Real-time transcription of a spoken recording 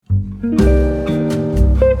Okay,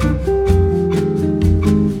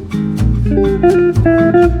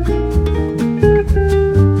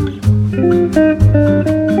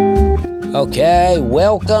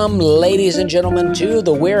 welcome, ladies and gentlemen, to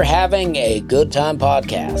the We're Having a Good Time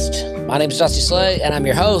podcast. My name is Dusty Slay, and I'm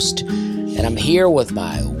your host, and I'm here with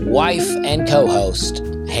my wife and co-host,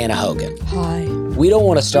 Hannah Hogan. Hi. We don't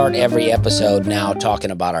want to start every episode now talking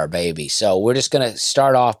about our baby, so we're just going to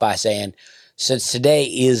start off by saying, since today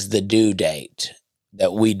is the due date,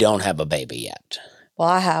 that we don't have a baby yet. Well,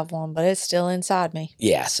 I have one, but it's still inside me.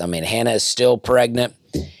 Yes, I mean, Hannah is still pregnant.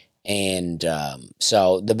 And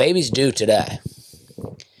so the baby's due today.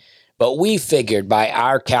 But we figured by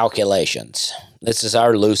our calculations, this is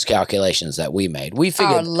our loose calculations that we made.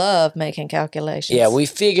 I love making calculations. Yeah, we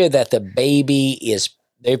figured that the baby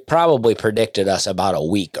they probably predicted us about a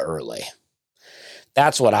week early.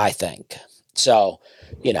 That's what I think. So,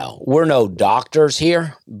 we're no doctors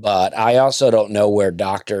here, but I also don't know where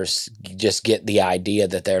doctors just get the idea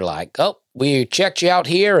that they're like, oh, we checked you out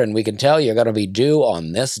here and we can tell you're going to be due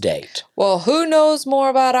on this date. Well, who knows more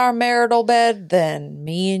about our marital bed than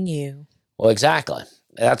me and you? Well, exactly.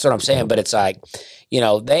 That's what I'm saying. But it's like,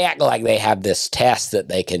 they act like they have this test that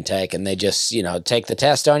they can take and they just, take the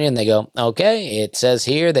test on you and they go, okay, it says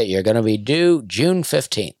here that you're going to be due June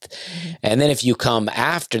 15th. Mm-hmm. And then if you come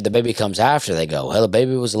after, the baby comes after, they go, well, the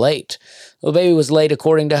baby was late. Well, the baby was late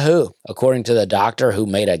according to who? According to the doctor who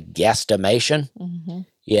made a guesstimation. Mm-hmm.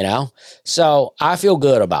 So I feel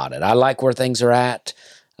good about it. I like where things are at.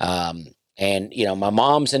 And my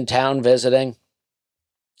mom's in town visiting.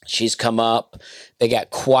 She's come up. They got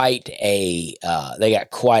quite a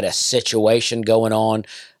situation going on.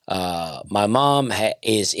 My mom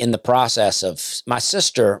is in the process of, my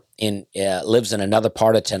sister lives in another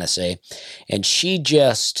part of Tennessee, and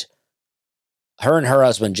her and her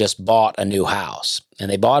husband just bought a new house, and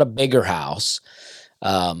they bought a bigger house,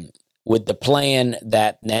 with the plan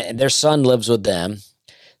that their son lives with them.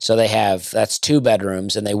 So that's 2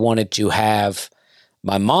 bedrooms, and they wanted to have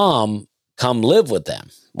my mom come live with them,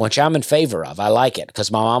 which I'm in favor of. I like it because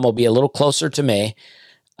my mom will be a little closer to me.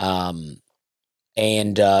 And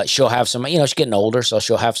she'll have some, she's getting older, so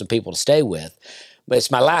she'll have some people to stay with. But it's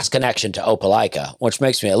my last connection to Opelika, which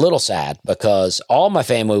makes me a little sad because all my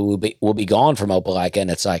family will be gone from Opelika. And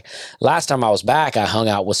it's like, last time I was back, I hung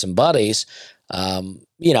out with some buddies,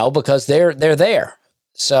 because they're there.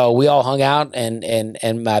 So we all hung out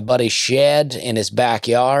and my buddy shed in his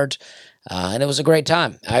backyard. And it was a great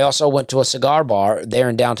time. I also went to a cigar bar there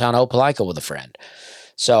in downtown Opelika with a friend.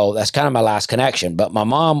 So that's kind of my last connection. But my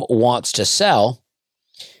mom wants to sell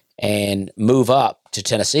and move up to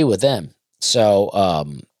Tennessee with them. So,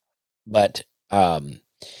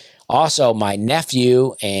 also my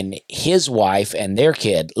nephew and his wife and their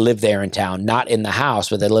kid live there in town, not in the house,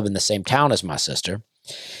 but they live in the same town as my sister.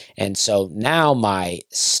 And so now my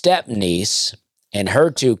stepniece and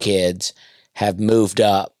her 2 kids have moved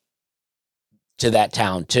up to that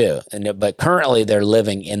town too. But currently they're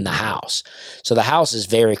living in the house. So the house is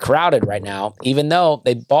very crowded right now, even though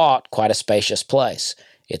they bought quite a spacious place.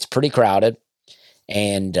 It's pretty crowded.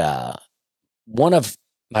 And one of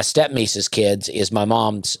my stepniece's kids is my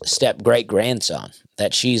mom's step-great-grandson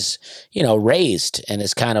that she's, raised and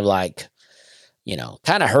is kind of like,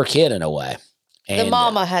 kind of her kid in a way. And the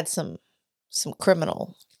mama had some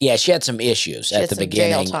criminal. Yeah, she had some issues at the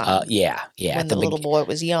beginning. Jail time when the little boy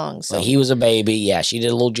was young. So when he was a baby. Yeah, she did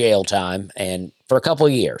a little jail time, and for a couple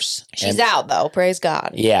of years. She's out though, praise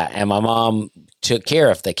God. Yeah, and my mom took care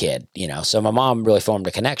of the kid. So my mom really formed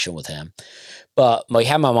a connection with him. But we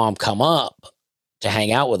had my mom come up to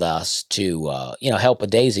hang out with us to help with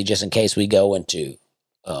Daisy just in case we go into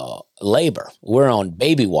labor. We're on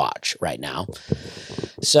baby watch right now,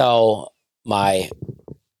 so my.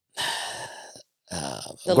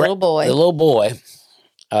 The little boy,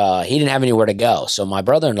 he didn't have anywhere to go. So my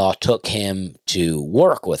brother-in-law took him to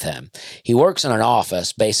work with him. He works in an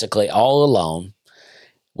office basically all alone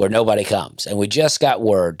where nobody comes. And we just got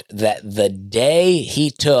word that the day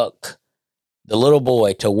he took the little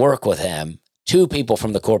boy to work with him, 2 people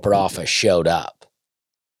from the corporate office showed up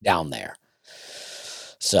down there.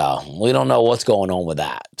 So we don't know what's going on with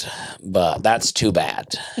that, but that's too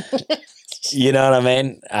bad. You know what I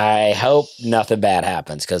mean? I hope nothing bad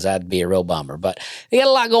happens because that'd be a real bummer. But they got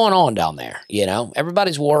a lot going on down there,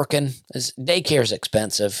 Everybody's working. Daycare's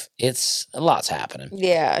expensive. It's a lot's happening.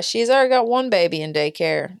 Yeah, she's already got 1 baby in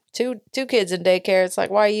daycare. Two kids in daycare. It's like,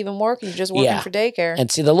 why are you even working? You're just working for daycare. And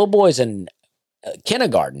see, the little boy's in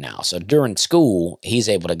kindergarten now. So during school, he's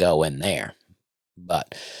able to go in there.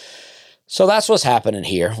 But so that's what's happening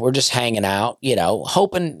here. We're just hanging out,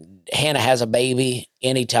 hoping Hannah has a baby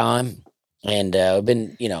anytime. And I've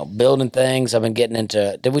been, building things. I've been getting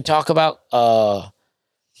into, did we talk about,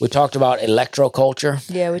 we talked about electroculture?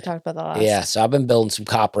 Yeah, we talked about that last. Yeah, so I've been building some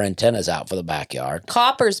copper antennas out for the backyard.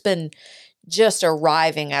 Copper's been just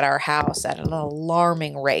arriving at our house at an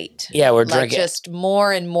alarming rate. Yeah, we're drinking. Just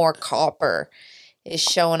more and more copper is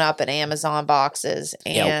showing up in Amazon boxes.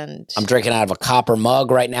 And I'm drinking out of a copper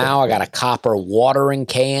mug right now. I got a copper watering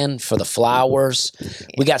can for the flowers.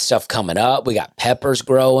 We got stuff coming up. We got peppers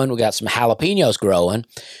growing. We got some jalapenos growing.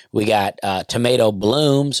 We got tomato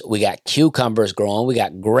blooms. We got cucumbers growing. We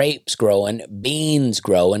got grapes growing, beans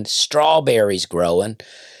growing, strawberries growing.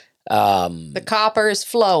 The copper is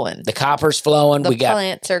flowing. The copper's flowing. The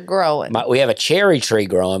plants are growing. We have a cherry tree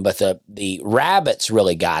growing, but the rabbits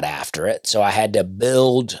really got after it. So I had to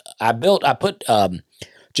I put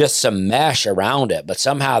just some mesh around it, but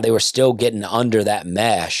somehow they were still getting under that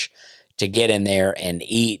mesh to get in there and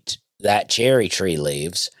eat that cherry tree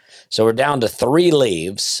leaves. So we're down to 3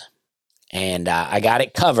 leaves, and I got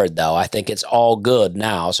it covered though. I think it's all good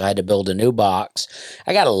now. So I had to build a new box.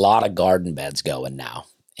 I got a lot of garden beds going now.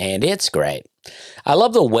 And it's great. I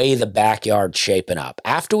love the way the backyard's shaping up.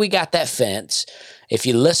 After we got that fence, if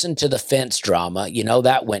you listen to the fence drama,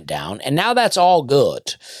 that went down. And now that's all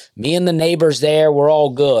good. Me and the neighbors there, we're all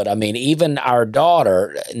good. I mean, even our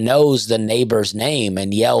daughter knows the neighbor's name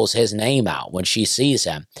and yells his name out when she sees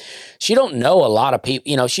him. She don't know a lot of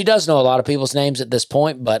people. She does know a lot of people's names at this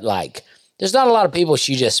point, but there's not a lot of people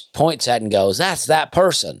she just points at and goes, that's that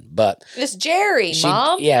person. But it's Jerry,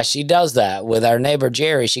 Mom. Yeah, she does that with our neighbor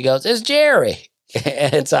Jerry. She goes, it's Jerry.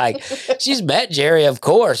 And it's like, she's met Jerry, of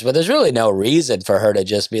course, but there's really no reason for her to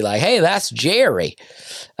just be like, hey, that's Jerry.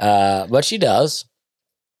 But she does.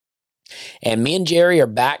 And me and Jerry are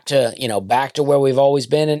back to where we've always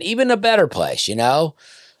been, and even a better place, stuff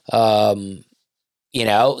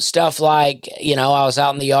like, I was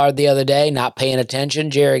out in the yard the other day, not paying attention.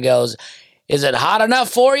 Jerry goes, is it hot enough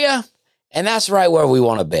for you? And that's right where we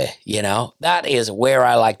want to be, That is where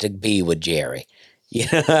I like to be with Jerry. You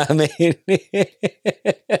know what I mean?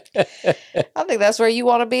 I think that's where you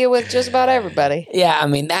want to be with just about everybody. Yeah, I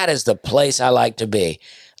mean, that is the place I like to be.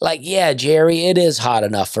 Yeah, Jerry, it is hot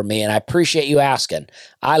enough for me, and I appreciate you asking.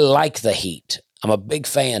 I like the heat. I'm a big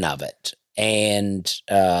fan of it. And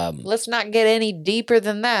let's not get any deeper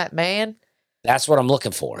than that, man. That's what I'm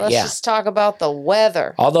looking for. Let's just talk about the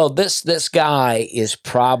weather. Although this guy is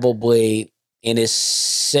probably in his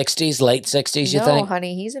 60s, late 60s, you think? No,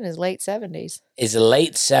 honey, he's in his late 70s. His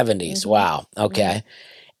late 70s. Mm-hmm. Wow. Okay.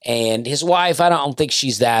 Mm-hmm. And his wife, I don't think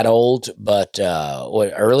she's that old, but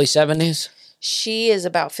early 70s? She is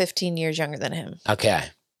about 15 years younger than him. Okay.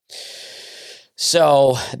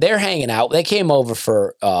 So they're hanging out. They came over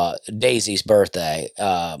for Daisy's birthday,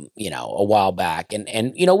 a while back,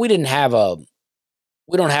 and we don't have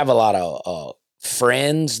a lot of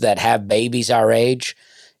friends that have babies our age,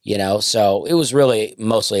 So it was really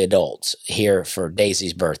mostly adults here for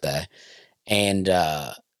Daisy's birthday, and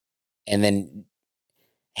then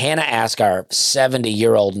Hannah asked our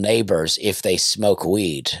 70-year-old neighbors if they smoke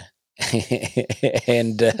weed.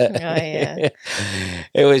 And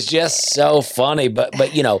it was just so funny, but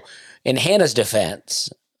in Hannah's defense,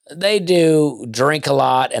 they do drink a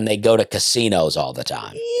lot and they go to casinos all the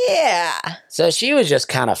time. Yeah. So she was just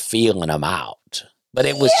kind of feeling them out, but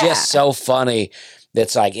it was just so funny.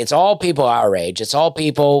 That's it's all people our age. It's all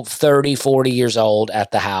people 30, 40 years old at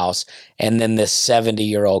the house. And then this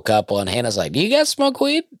 70-year-old couple, and Hannah's like, do you guys smoke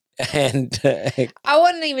weed? And I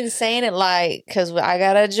wasn't even saying it because I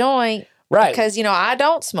got a joint. Right. Because, I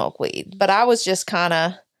don't smoke weed, but I was just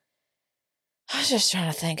I was just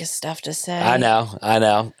trying to think of stuff to say. I know.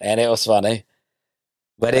 And it was funny.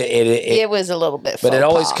 But it was a little bit But it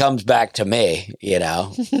always comes back to me,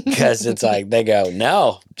 because it's they go,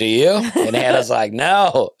 no, do you? And Hannah's like,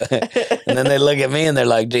 no. And then they look at me and they're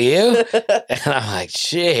like, do you? And I'm like,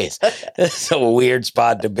 jeez, this is a weird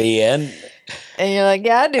spot to be in. And you're like,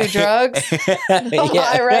 yeah, I do drugs. I'm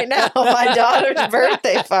high right now on my daughter's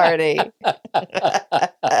birthday party.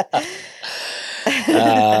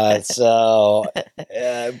 So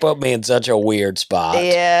it put me in such a weird spot.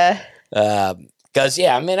 Yeah. Because,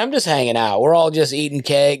 I'm just hanging out. We're all just eating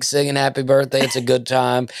cake, singing happy birthday. It's a good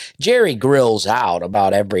time. Jerry grills out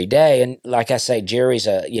about every day. And like I say, Jerry's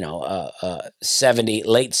a late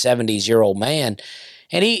 70s-year-old man.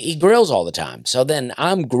 And he grills all the time. So then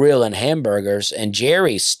I'm grilling hamburgers and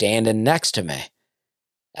Jerry's standing next to me.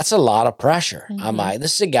 That's a lot of pressure. Mm-hmm. I'm like,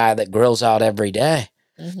 this is a guy that grills out every day.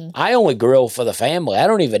 Mm-hmm. I only grill for the family. I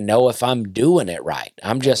don't even know if I'm doing it right.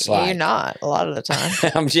 I'm just You're not a lot of the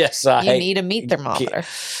time. I'm just like. You need a meat thermometer.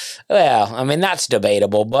 Well, I mean, that's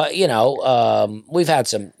debatable, but we've had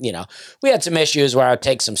some, we had some issues where I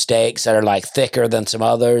take some steaks that are like thicker than some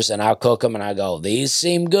others and I'll cook them and I go, these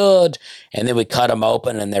seem good. And then we cut them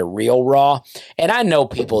open and they're real raw. And I know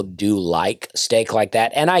people do like steak like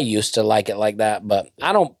that. And I used to like it like that, but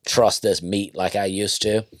I don't trust this meat like I used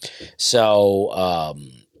to. So,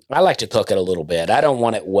 I like to cook it a little bit. I don't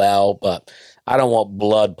want it well, but I don't want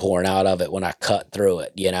blood pouring out of it when I cut through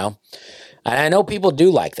it, And I know people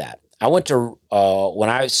do like that. I went to, when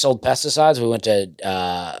I sold pesticides, we went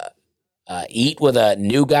to eat with a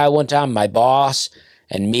new guy one time, my boss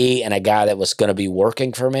and me and a guy that was going to be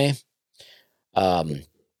working for me.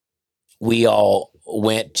 We all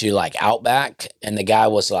went to like Outback and the guy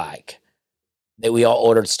was like, that we all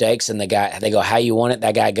ordered steaks and they go, how you want it?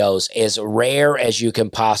 That guy goes, as rare as you can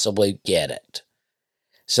possibly get it.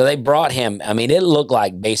 So they brought him, I mean, it looked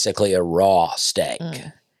like basically a raw steak.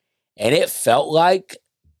 And it felt like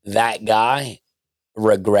that guy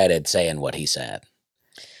regretted saying what he said.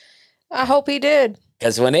 I hope he did.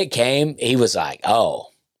 Because when it came, he was like, oh,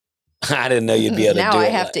 I didn't know you'd be able to do it. Now I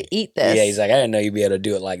have to eat this. Yeah, he's like, I didn't know you'd be able to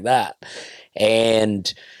do it like that.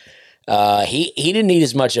 And he didn't eat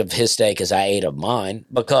as much of his steak as I ate of mine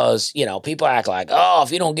because, people act like, oh,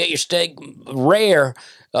 if you don't get your steak rare,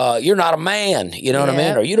 you're not a man, you know what I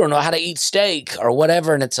mean? Or you don't know how to eat steak or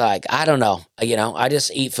whatever. And it's like, I don't know. I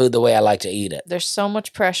just eat food the way I like to eat it. There's so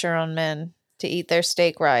much pressure on men to eat their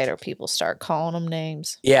steak right or people start calling them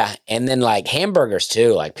names. Yeah. And then like hamburgers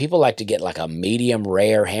too. Like people like to get like a medium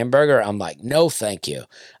rare hamburger. I'm like, no, thank you.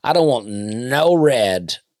 I don't want no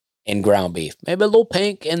red in ground beef. Maybe a little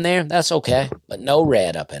pink in there. That's okay. But no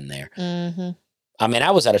red up in there. Mm-hmm. I mean,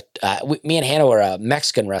 I was at me and Hannah were at a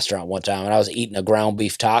Mexican restaurant one time and I was eating a ground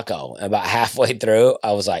beef taco. And about halfway through,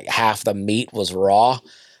 I was like, half the meat was raw.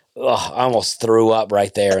 Ugh, I almost threw up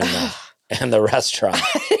right there in the restaurant.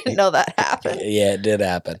 I didn't know that happened. Yeah, it did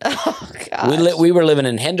happen. Oh, gosh. We were living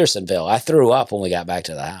in Hendersonville. I threw up when we got back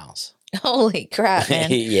to the house. Holy crap, man.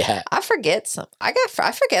 Yeah. I forget I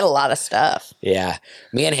forget a lot of stuff. Yeah.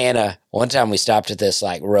 Me and Hannah, one time we stopped at this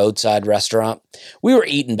like roadside restaurant. We were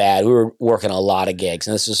eating bad. We were working a lot of gigs.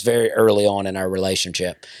 And this was very early on in our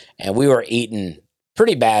relationship. And we were eating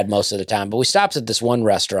pretty bad most of the time. But we stopped at this one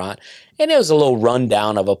restaurant and it was a little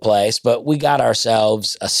rundown of a place. But we got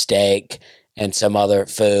ourselves a steak and some other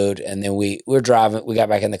food. And then we were driving. We got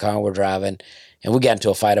back in the car and we're driving. And we got into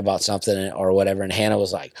a fight about something or whatever. And Hannah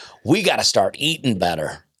was like, we got to start eating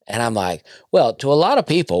better. And I'm like, well, to a lot of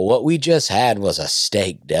people, what we just had was a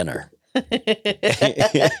steak dinner.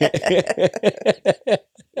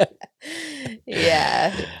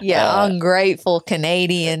 Yeah. Ungrateful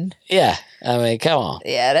Canadian. Yeah. I mean, come on.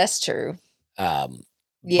 Yeah, that's true.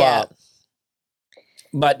 Yeah.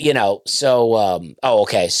 But so,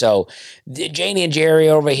 okay. So Janie and Jerry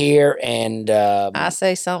over here and, I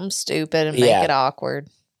say something stupid and make it awkward.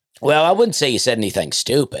 Well, I wouldn't say you said anything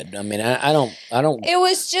stupid. I mean, I don't. It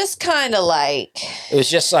was just kind of like. It was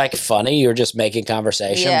just like funny. You were just making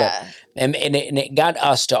conversation. Yeah. And it got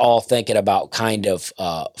us to all thinking about kind of,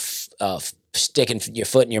 sticking your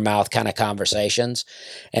foot in your mouth kind of conversations.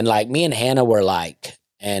 And like me and Hannah were like,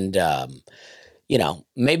 and,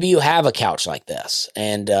 maybe you have a couch like this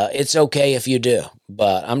and it's okay if you do,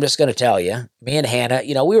 but I'm just going to tell you, me and Hannah,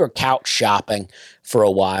 we were couch shopping for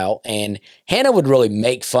a while and Hannah would really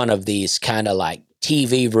make fun of these kind of like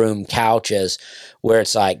TV room couches where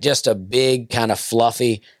it's like just a big kind of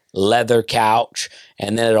fluffy leather couch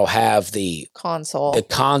and then it'll have the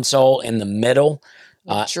console in the middle.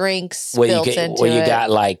 Drinks where built into where you got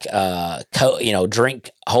like drink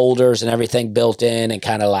holders and everything built in and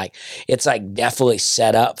kind of like it's like definitely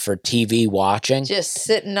set up for TV watching. Just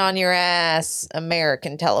sitting on your ass,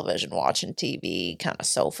 American television watching TV kind of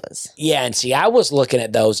sofas. Yeah, and see, I was looking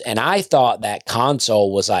at those and I thought that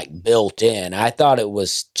console was like built in. I thought it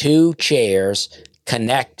was two chairs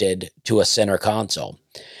connected to a center console.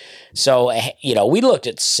 So, we looked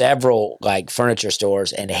at several like furniture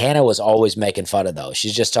stores and Hannah was always making fun of those.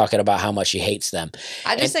 She's just talking about how much she hates them.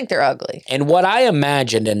 I just think they're ugly. And what I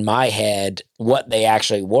imagined in my head, what they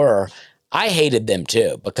actually were, I hated them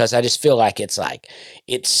too, because I just feel like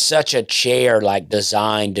it's such a chair like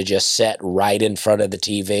designed to just sit right in front of the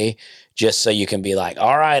TV, just so you can be like,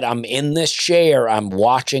 all right, I'm in this chair. I'm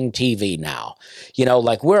watching TV now.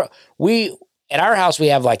 Like at our house, we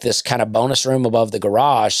have like this kind of bonus room above the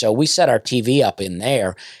garage. So we set our TV up in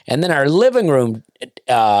there. And then our living room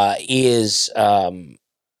is,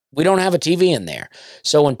 we don't have a TV in there.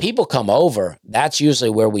 So when people come over, that's usually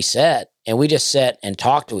where we sit and we just sit and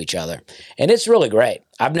talk to each other. And it's really great.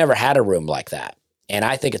 I've never had a room like that. And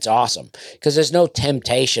I think it's awesome because there's no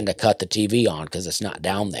temptation to cut the TV on because it's not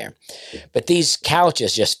down there. But these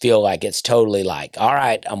couches just feel like it's totally like, all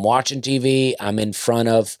right, I'm watching TV. I'm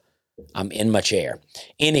in my chair.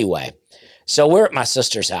 Anyway, so we're at my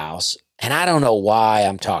sister's house, and I don't know why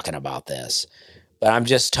I'm talking about this, but I'm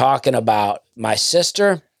just talking about my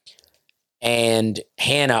sister and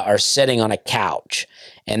Hannah are sitting on a couch,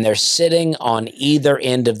 and they're sitting on either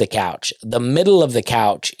end of the couch. The middle of the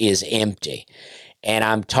couch is empty. And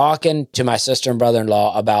I'm talking to my sister and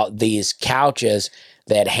brother-in-law about these couches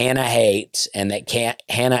that Hannah hates and that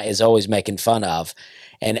Hannah is always making fun of.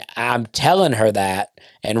 And I'm telling her that.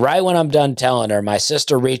 And right when I'm done telling her, my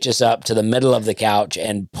sister reaches up to the middle of the couch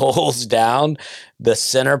and pulls down the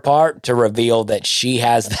center part to reveal that she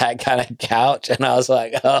has that kind of couch. And I was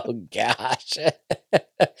like, oh, gosh.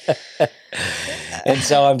 And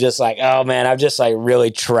so I'm just like, oh, man, I've just like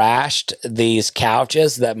really trashed these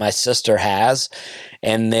couches that my sister has.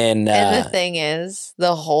 And then. And the thing is,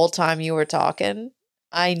 the whole time you were talking,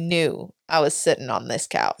 I knew I was sitting on this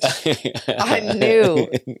couch. I knew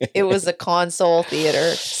it was a console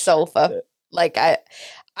theater sofa. Like I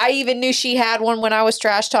even knew she had one when I was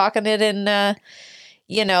trash talking it in,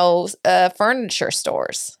 furniture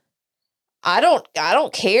stores. I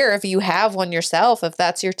don't care if you have one yourself, if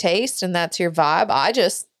that's your taste and that's your vibe. I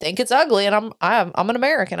just think it's ugly, and I'm an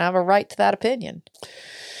American. I have a right to that opinion.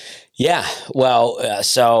 Yeah. Well,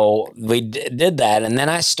 so we did that, and then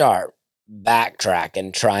I start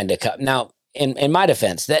backtracking, trying to cut. Now, in my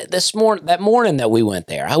defense, that morning that we went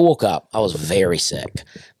there, I woke up. I was very sick.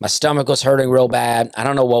 My stomach was hurting real bad. I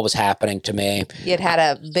don't know what was happening to me. You'd had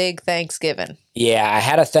a big Thanksgiving. Yeah, I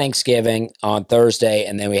had a Thanksgiving on Thursday,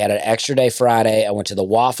 and then we had an extra day Friday. I went to the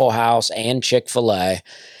Waffle House and Chick-fil-A,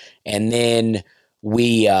 and then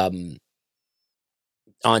we on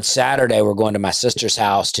Saturday we're going to my sister's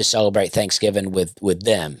house to celebrate Thanksgiving with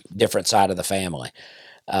them, different side of the family.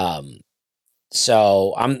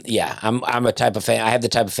 So I'm a type of I have the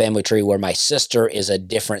type of family tree where my sister is a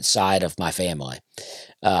different side of my family.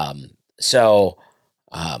 I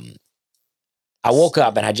woke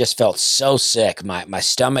up and I just felt so sick. My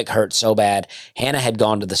stomach hurt so bad. Hannah had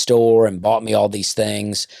gone to the store and bought me all these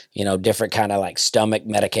things, different kind of like stomach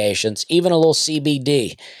medications, even a little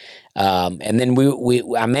CBD. And then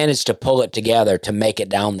I managed to pull it together to make it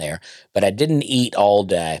down there, but I didn't eat all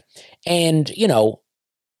day. And,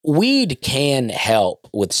 weed can help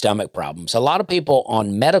with stomach problems. A lot of people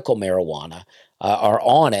on medical marijuana are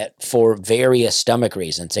on it for various stomach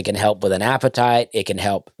reasons. It can help with an appetite. It can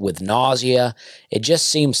help with nausea. It just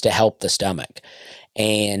seems to help the stomach.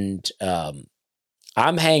 And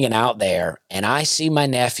I'm hanging out there, and I see my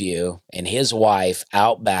nephew and his wife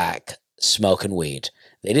out back smoking weed.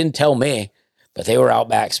 They didn't tell me, but they were out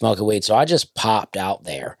back smoking weed. So I just popped out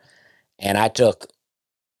there, and I took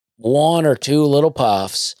one or two little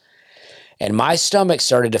puffs, and my stomach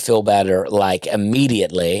started to feel better like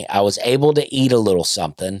immediately. I was able to eat a little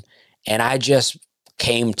something, and I just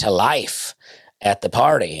came to life at the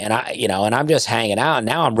party. And I'm just hanging out, and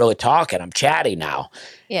now I'm really talking. I'm chatty now.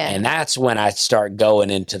 Yeah. And that's when I start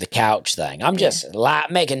going into the couch thing. I'm just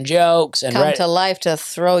making jokes and come to life to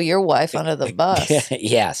throw your wife under the bus.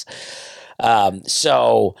 Yes.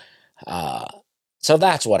 So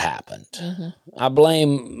that's what happened. Mm-hmm. I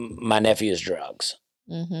blame my nephew's drugs.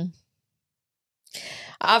 Mm-hmm.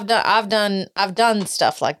 I've done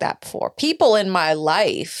stuff like that before. People in my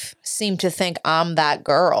life seem to think I'm that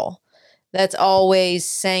girl that's always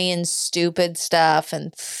saying stupid stuff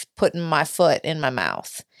and putting my foot in my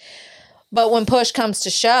mouth. But when push comes to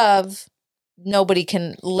shove, nobody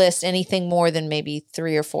can list anything more than maybe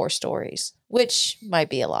 3 or 4 stories, which might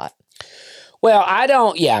be a lot. Well, I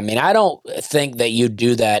don't think that you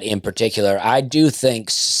do that in particular. I do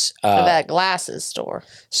think that glasses store.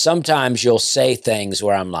 Sometimes you'll say things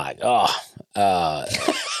where I'm like,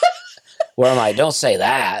 where I'm like, don't say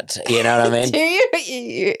that. You know what I mean? Do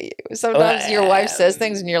you? Sometimes your wife says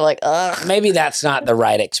things and you're like, ugh. Maybe that's not the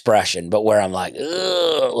right expression, but where I'm like,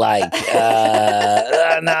 ugh, like, no.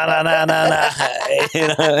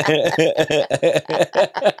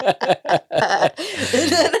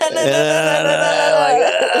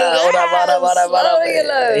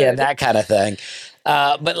 Yeah, that kind of thing.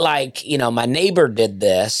 But like, my neighbor did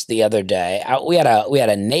this the other day. We had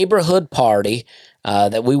a neighborhood party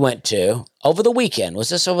that we went to over the weekend. Was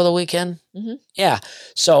this over the weekend? Mm-hmm. Yeah.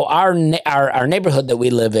 So our neighborhood that we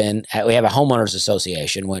live in, we have a homeowners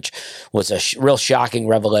association, which was a real shocking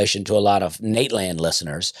revelation to a lot of Nateland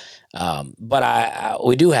listeners. But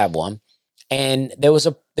we do have one, and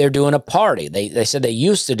they're doing a party. They said they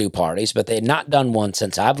used to do parties, but they had not done one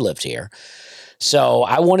since I've lived here. So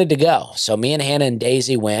I wanted to go. So me and Hannah and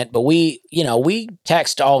Daisy went, but we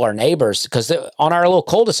text all our neighbors because on our little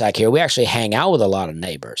cul-de-sac here, we actually hang out with a lot of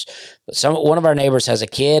neighbors. But one of our neighbors has a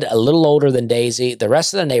kid a little older than Daisy. The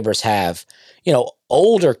rest of the neighbors have,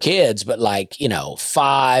 older kids, but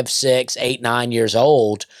 5, 6, 8, 9 years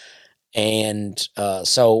old. And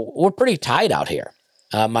so we're pretty tight out here.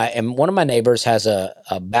 And one of my neighbors has a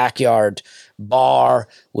backyard bar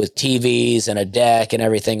with TVs and a deck and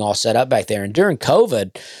everything all set up back there. And during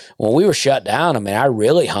COVID, when we were shut down, I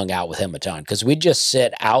really hung out with him a ton because we'd just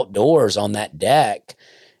sit outdoors on that deck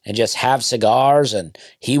and just have cigars, and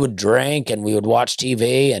he would drink and we would watch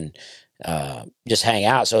TV and just hang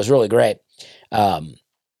out. So it was really great.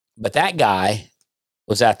 But that guy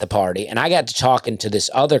was at the party, and I got to talking to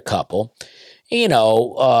this other couple.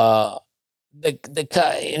 The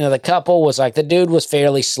couple was like, the dude was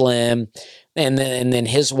fairly slim, and then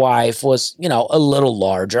his wife was, a little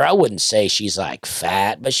larger. I wouldn't say she's like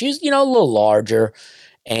fat, but she's, a little larger.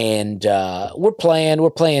 And we're playing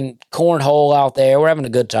cornhole out there. We're having a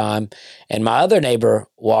good time. And my other neighbor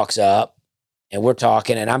walks up, and we're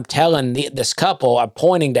talking, and I'm telling this couple, I'm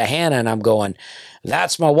pointing to Hannah, and I'm going,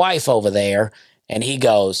 "That's my wife over there." And he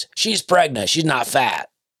goes, "She's pregnant. She's not fat."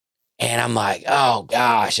 And I'm like, oh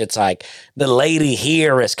gosh, it's like the lady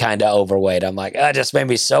here is kind of overweight. I'm like, it just made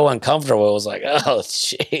me so uncomfortable. It was like, oh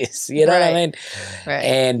jeez, you know what I mean? Right.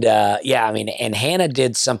 And and Hannah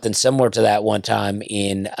did something similar to that one time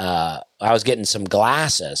I was getting some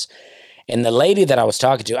glasses, and the lady that I was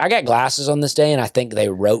talking to, I got glasses on this day, and I think they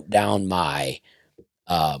wrote down my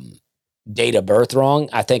date of birth wrong.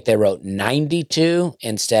 I think they wrote 92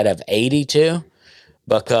 instead of 82.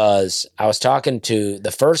 Because I was talking to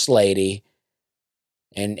the first lady,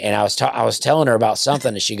 and I was telling her about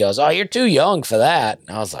something, and she goes, "Oh, you're too young for that."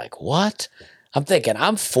 And I was like, "What?" I'm thinking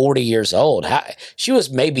I'm 40 years old. She was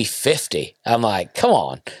maybe 50. I'm like, "Come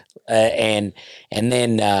on," and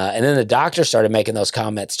then the doctor started making those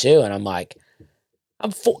comments too, and I'm like, I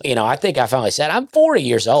think I finally said, "I'm 40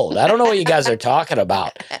 years old. I don't know what you guys are talking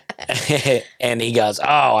about." And he goes,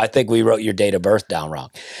 "Oh, I think we wrote your date of birth down wrong."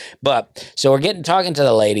 But so we're talking to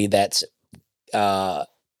the lady that's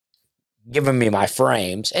giving me my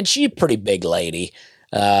frames, and she's a pretty big lady,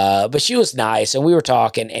 but she was nice, and we were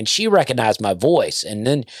talking, and she recognized my voice, and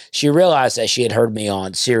then she realized that she had heard me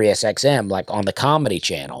on Sirius XM, like on the comedy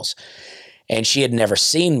channels, and she had never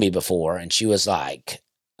seen me before, and she was like,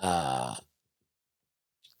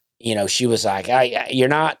 she was like, "You're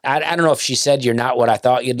not." I don't know if she said, "You're not what I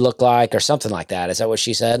thought you'd look like," or something like that. Is that what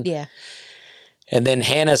she said? Yeah. And then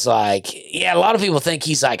Hannah's like, "Yeah, a lot of people think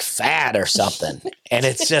he's like fat or something," and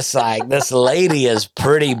it's just like, this lady is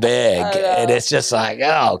pretty big, and it's just like,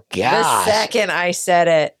 oh gosh. The second I said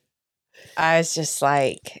it, I was just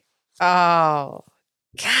like, oh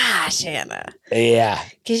gosh, Hannah. Yeah,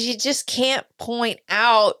 because you just can't point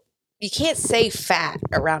out. You can't say fat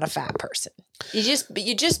around a fat person. You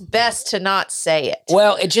just best to not say it.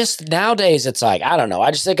 Well, nowadays it's like, I don't know.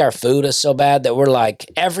 I just think our food is so bad that we're like,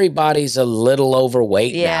 everybody's a little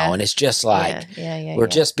overweight now. And it's just like, we're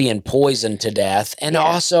just being poisoned to death. And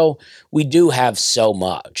also we do have so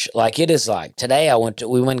much. Like it is like today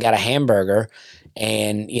we went and got a hamburger,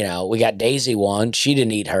 and we got Daisy one. She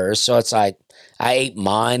didn't eat hers. So it's like, I ate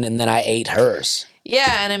mine and then I ate hers.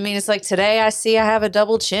 Yeah, and it's like today I have a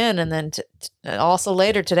double chin, and then also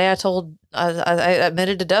later today I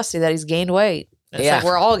admitted to Dusty that he's gained weight. It's like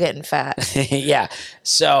we're all getting fat. Yeah,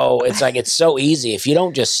 so it's like it's so easy if you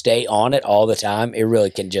don't just stay on it all the time. It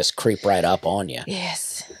really can just creep right up on you.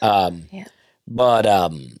 Yes.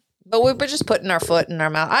 But we're just putting our foot in our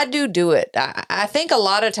mouth. I do it. I think a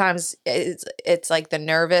lot of times it's like the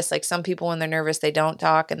nervous. Like some people when they're nervous they don't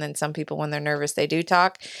talk, and then some people when they're nervous they do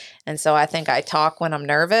talk. And so I think I talk when I'm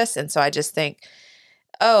nervous, and so I just think,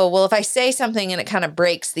 oh well, if I say something and it kind of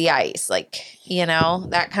breaks the ice, like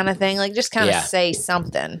that kind of thing, like just kind of say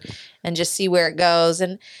something and just see where it goes.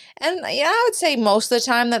 And I would say most of the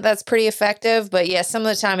time that's pretty effective. But some of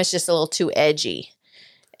the time it's just a little too edgy,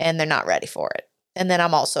 and they're not ready for it. And then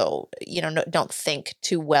I'm also, don't think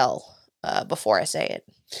too well before I say it.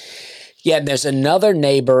 Yeah, there's another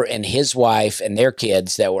neighbor and his wife and their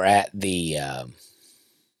kids that were at the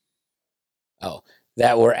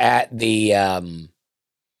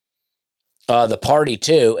party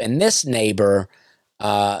too. And this neighbor,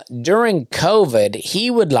 during COVID,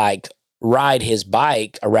 he would like ride his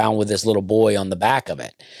bike around with this little boy on the back of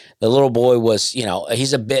it. The little boy was,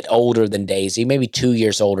 he's a bit older than Daisy, maybe 2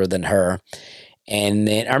 years older than her. And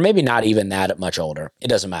then, or maybe not even that much older. It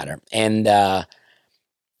doesn't matter. And then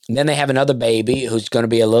they have another baby who's going to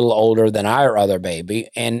be a little older than our other baby.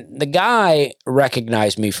 And the guy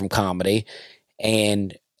recognized me from comedy.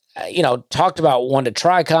 and talked about wanting to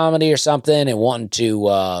try comedy or something and wanting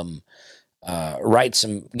to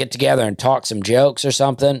get together and talk some jokes or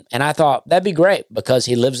something. And I thought that'd be great because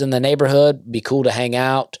he lives in the neighborhood, be cool to hang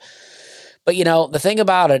out. But the thing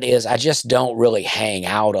about it is I just don't really hang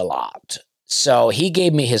out a lot. So he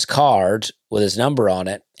gave me his card with his number on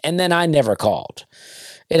it, and then I never called.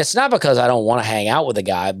 And it's not because I don't want to hang out with the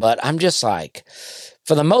guy, but I'm just like,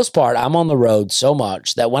 for the most part, I'm on the road so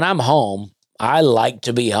much that when I'm home, I like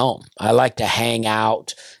to be home. I like to hang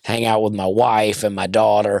out with my wife and my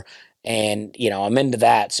daughter. And, I'm into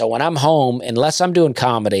that. So when I'm home, unless I'm doing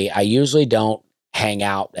comedy, I usually don't hang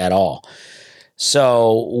out at all.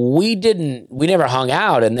 So we never hung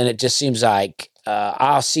out. And then it just seems like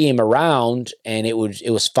I'll see him around, and it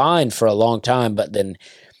was fine for a long time. But then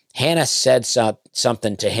Hannah said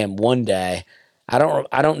something to him one day. I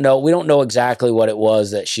don't know. We don't know exactly what it was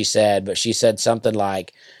that she said, but she said something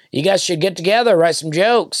like, "You guys should get together, write some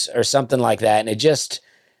jokes," or something like that. And it just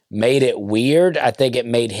made it weird. I think it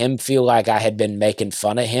made him feel like I had been making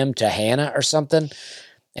fun of him to Hannah or something.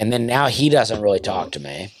 And then now he doesn't really talk to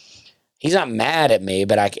me. He's not mad at me,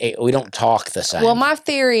 but we don't talk the same. Well, my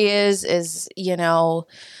theory is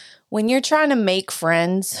when you're trying to make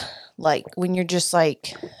friends, like when you're just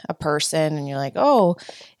like a person and you're like, oh,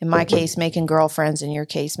 in my case, making girlfriends, in your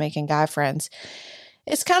case, making guy friends,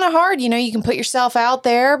 it's kind of hard. You can put yourself out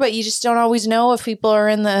there, but you just don't always know if people are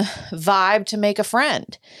in the vibe to make a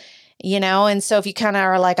friend, And so if you kind of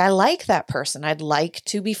are like, I like that person, I'd like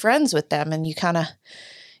to be friends with them. And you kind of,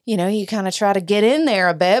 try to get in there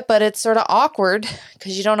a bit, but it's sort of awkward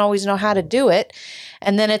because you don't always know how to do it.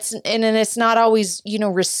 And then it's not always,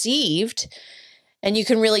 received, and you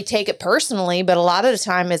can really take it personally. But a lot of the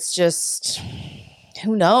time it's just,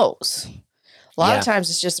 who knows? A lot of times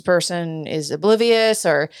it's just a person is oblivious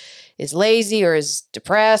or is lazy or is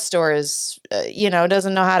depressed or is,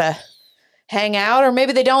 doesn't know how to hang out, or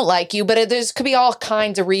maybe they don't like you, but there could be all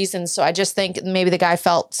kinds of reasons. So I just think maybe the guy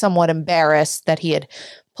felt somewhat embarrassed that he had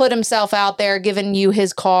put himself out there, given you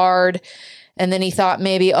his card. And then he thought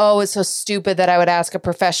maybe, oh, it's so stupid that I would ask a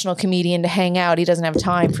professional comedian to hang out. He doesn't have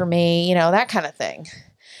time for me, that kind of thing.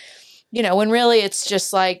 When really it's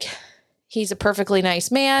just like, he's a perfectly nice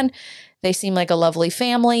man. They seem like a lovely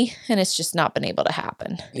family, and it's just not been able to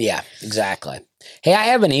happen. Yeah, exactly. Hey, I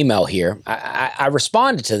have an email here. I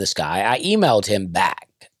responded to this guy. I emailed him back,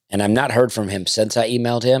 and I've not heard from him since I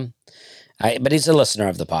emailed him. But he's a listener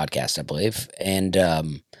of the podcast, I believe.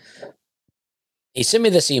 And he sent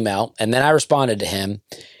me this email, and then I responded to him,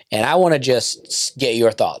 and I want to just get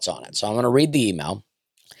your thoughts on it. So I'm going to read the email.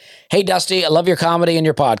 Hey, Dusty, I love your comedy and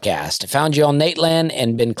your podcast. Found you on Nateland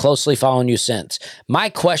and been closely following you since. My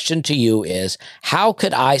question to you is, how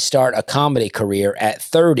could I start a comedy career at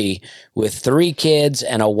 30 with 3 kids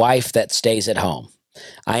and a wife that stays at home?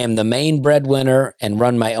 I am the main breadwinner and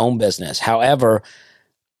run my own business. However,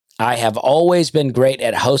 I have always been great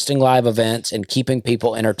at hosting live events and keeping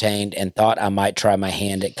people entertained, and thought I might try my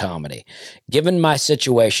hand at comedy. Given my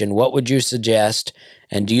situation, what would you suggest?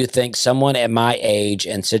 And do you think someone at my age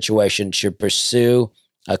and situation should pursue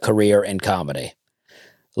a career in comedy?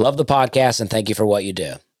 Love the podcast and thank you for what you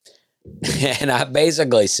do. And I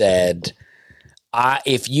basically said,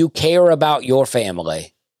 if you care about your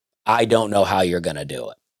family, I don't know how you're going to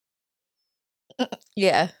do it.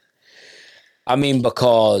 Yeah. I mean,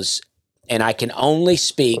 because, and I can only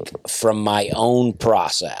speak from my own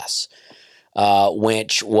process,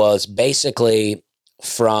 which was basically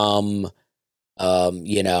from,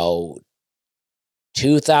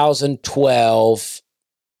 2012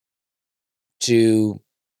 to,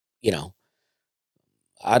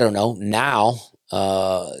 I don't know, now,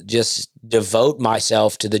 just devote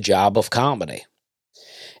myself to the job of comedy.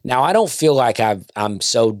 Now, I don't feel like I'm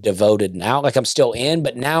so devoted now, like I'm still in,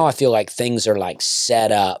 but now I feel like things are like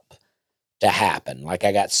set up to happen. Like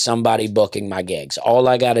I got somebody booking my gigs. All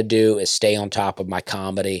I got to do is stay on top of my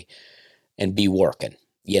comedy and be working,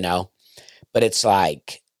 But it's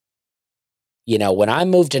like, when I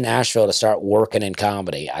moved to Nashville to start working in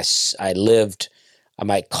comedy,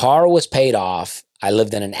 my car was paid off. I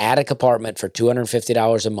lived in an attic apartment for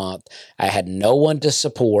 $250 a month. I had no one to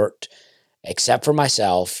support except for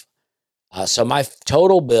myself. So my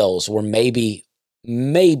total bills were maybe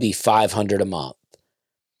 $500 a month.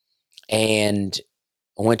 And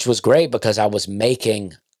which was great because I was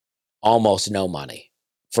making almost no money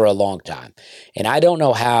for a long time. And I don't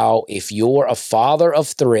know how, if you're a father of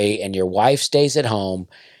 3 and your wife stays at home,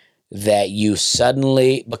 that you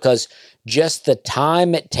suddenly, because just the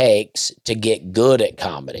time it takes to get good at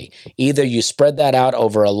comedy, either you spread that out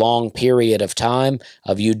over a long period of time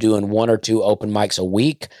of you doing 1 or 2 open mics a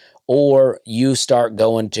week, or you start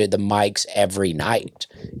going to the mics every night.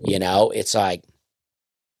 You know, it's like,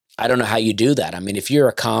 I don't know how you do that. I mean, if you're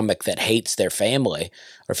a comic that hates their family,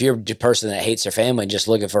 or if you're a person that hates their family and just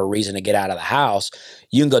looking for a reason to get out of the house,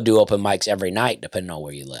 you can go do open mics every night, depending on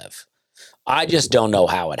where you live. I just don't know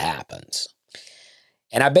how it happens.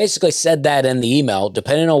 And I basically said that in the email,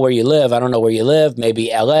 depending on where you live. I don't know where you live,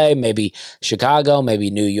 maybe LA, maybe Chicago,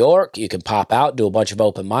 maybe New York. You can pop out, do a bunch of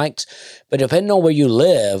open mics. But depending on where you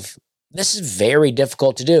live, this is very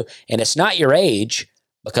difficult to do. And it's not your age,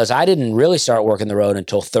 because I didn't really start working the road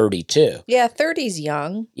until 32. Yeah, 30's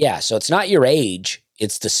young. Yeah, so it's not your age,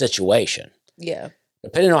 it's the situation. Yeah.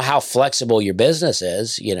 Depending on how flexible your business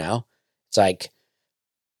is, you know, it's like,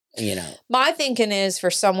 you know. My thinking is,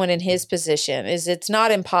 for someone in his position, is it's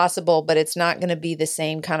not impossible, but it's not going to be the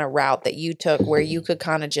same kind of route that you took, where you could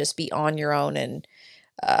kind of just be on your own and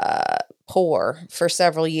poor for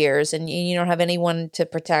several years, and you don't have anyone to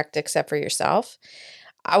protect except for yourself.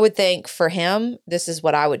 I would think for him, this is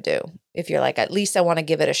what I would do. If you're like, at least I want to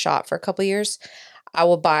give it a shot for a couple of years, I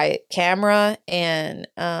would buy camera and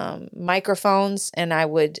microphones, and I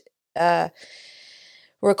would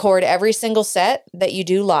record every single set that you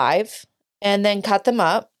do live, and then cut them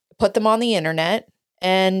up, put them on the internet,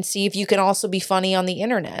 and see if you can also be funny on the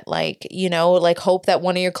internet. Like, you know, like hope that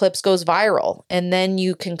one of your clips goes viral, and then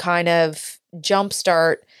you can kind of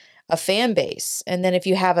jumpstart a fan base. And then if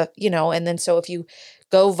you have so if you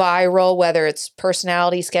go viral, whether it's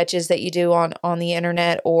personality sketches that you do on the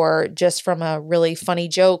internet, or just from a really funny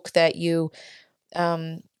joke that you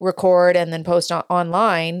record and then post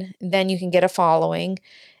online, then you can get a following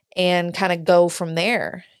and kind of go from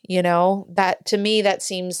there. You know, that to me, that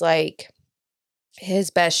seems like his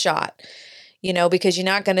best shot, you know, because you're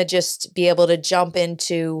not going to just be able to jump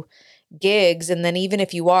into gigs. And then even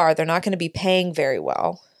if you are, they're not going to be paying very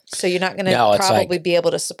well. So you're not going to probably be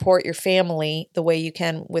able to support your family the way you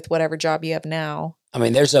can with whatever job you have now. I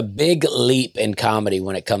mean, there's a big leap in comedy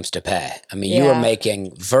when it comes to pay. I mean, you were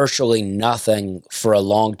making virtually nothing for a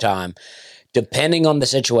long time, depending on the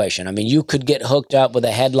situation. I mean, you could get hooked up with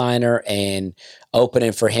a headliner and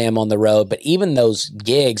opening for him on the road, but even those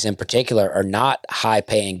gigs in particular are not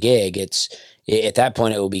high-paying gig. It's at that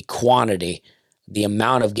point, it would be quantity. The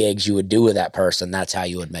amount of gigs you would do with that person, that's how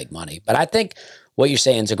you would make money. But I think what you're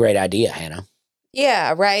saying is a great idea, Hannah.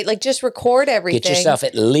 Yeah, right. Like, just record everything. Get yourself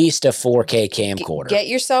at least a 4K camcorder. Get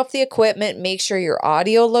yourself the equipment. Make sure your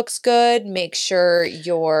audio looks good. Make sure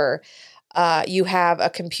you have a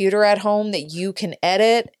computer at home that you can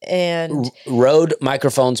edit. And Rode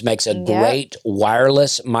Microphones makes a great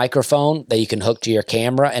wireless microphone that you can hook to your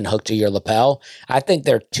camera and hook to your lapel. I think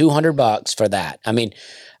they're $200 for that. I mean,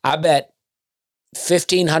 I bet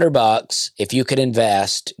 $1,500 if you could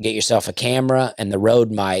invest, get yourself a camera and the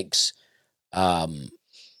Rode mics.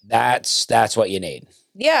 That's what you need.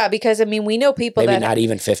 Yeah, because I mean, we know people maybe that not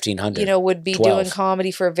even 1,500. You know, would be 12. doing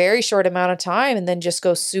comedy for a very short amount of time and then just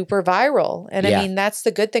go super viral. And I mean, that's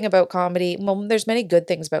the good thing about comedy. Well, there's many good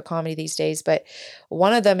things about comedy these days, but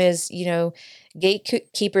one of them is, you know,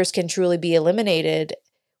 gatekeepers can truly be eliminated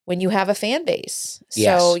when you have a fan base.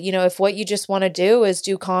 Yes. So, you know, if what you just want to do is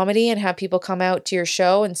do comedy and have people come out to your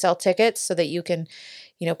show and sell tickets so that you can,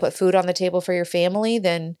 you know, put food on the table for your family,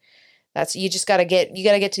 then you got to get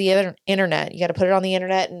to the internet. You got to put it on the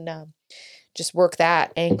internet and just work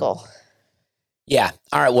that angle. Yeah.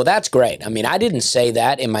 All right. Well, that's great. I mean, I didn't say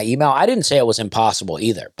that in my email. I didn't say it was impossible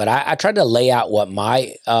either, but I tried to lay out what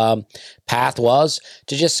my path was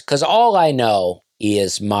to just, because all I know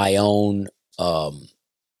is my own,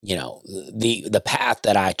 you know, the path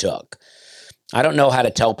that I took. I don't know how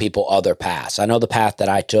to tell people other paths. I know the path that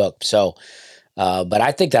I took. So, but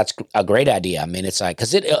I think that's a great idea. I mean, it's like,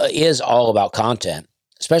 because it is all about content,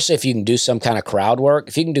 especially if you can do some kind of crowd work.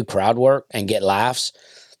 If you can do crowd work and get laughs,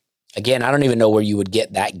 again, I don't even know where you would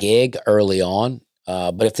get that gig early on.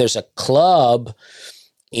 But if there's a club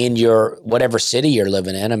in your whatever city you're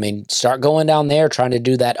living in, I mean, start going down there, trying to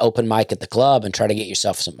do that open mic at the club and try to get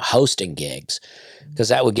yourself some hosting gigs, because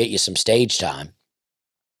that would get you some stage time.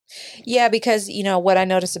 Yeah, because, you know, what I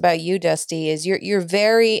notice about you, Dusty, is you're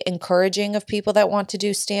very encouraging of people that want to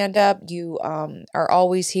do stand-up. You are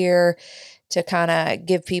always here to kind of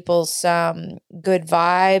give people some good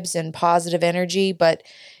vibes and positive energy, but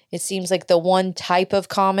it seems like the one type of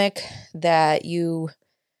comic that you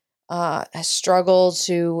struggle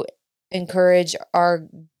to encourage are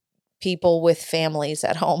people with families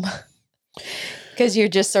at home. Because you're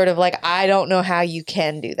just sort of like, I don't know how you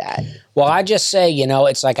can do that. Well, I just say, you know,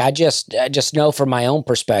 it's like I just know from my own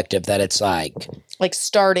perspective that it's like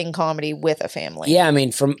starting comedy with a family. Yeah, I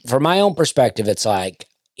mean, from my own perspective, it's like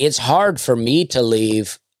it's hard for me to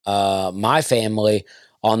leave my family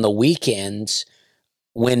on the weekends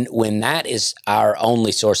when that is our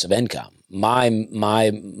only source of income.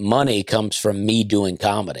 My money comes from me doing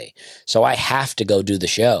comedy, so I have to go do the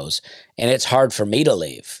shows, and it's hard for me to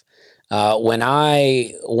leave. When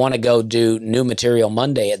I want to go do New Material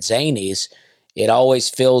Monday at Zany's, it always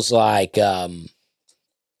feels like I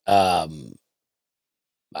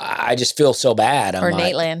just feel so bad. Or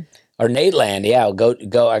Nateland. Or Nateland, yeah.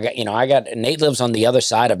 Go. I got Nate lives on the other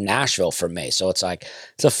side of Nashville from me, so it's a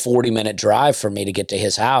 40-minute drive for me to get to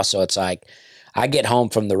his house. So it's like I get home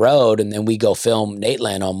from the road and then we go film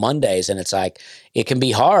Nateland on Mondays, and it's like it can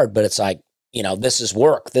be hard, but it's like, this is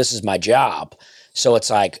work. This is my job. So it's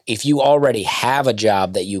like if you already have a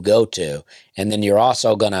job that you go to, and then you're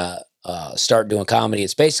also gonna start doing comedy,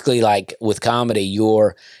 it's basically like with comedy,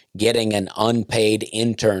 you're getting an unpaid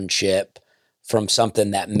internship from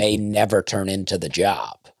something that may never turn into the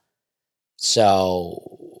job.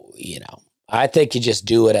 So, I think you just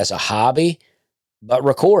do it as a hobby, but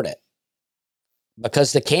record it.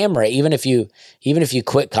 Because the camera, even if you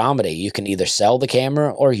quit comedy, you can either sell the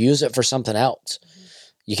camera or use it for something else.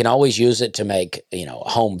 You can always use it to make,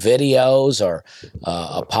 home videos or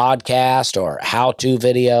a podcast or how-to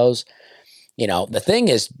videos. The thing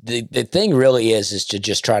is, the thing really is to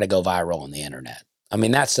just try to go viral on the internet. I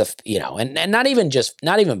mean, that's and not even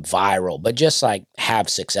viral, but just like have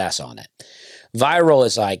success on it. Viral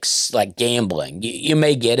is like gambling. You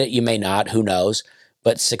may get it, you may not, who knows?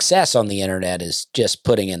 But success on the internet is just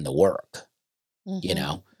putting in the work,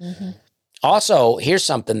 Mm-hmm. Also, here's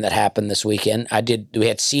something that happened this weekend. We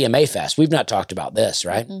had CMA Fest. We've not talked about this,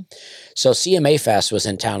 right? Mm-hmm. So CMA Fest was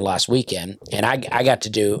in town last weekend, and I got to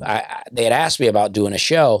they had asked me about doing a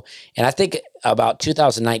show, and I think about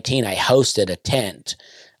 2019, I hosted a tent,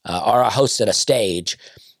 or I hosted a stage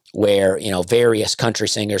where, various country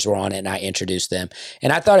singers were on it, and I introduced them.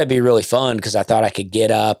 And I thought it'd be really fun because I thought I could get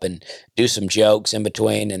up and do some jokes in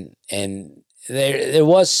between, and there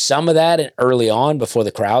was some of that early on before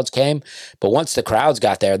the crowds came. But once the crowds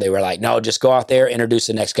got there, they were like, no, just go out there, introduce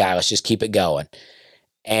the next guy. Let's just keep it going.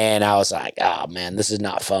 And I was like, oh man, this is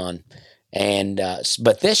not fun. And,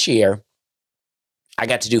 but this year I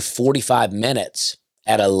got to do 45 minutes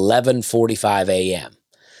at 11:45 a.m.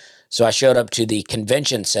 So I showed up to the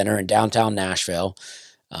convention center in downtown Nashville,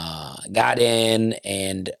 got in,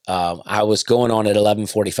 and I was going on at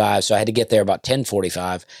 11:45. So I had to get there about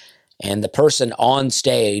 10:45. And the person on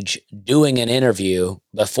stage doing an interview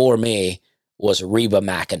before me was Reba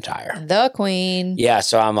McEntire. The queen. Yeah,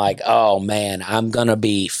 so I'm like, oh man, I'm going to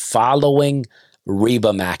be following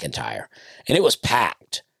Reba McEntire. And it was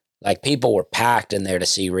packed. Like people were packed in there to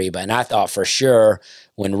see Reba. And I thought for sure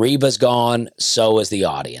when Reba's gone, so is the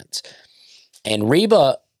audience. And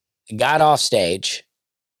Reba got off stage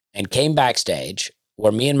and came backstage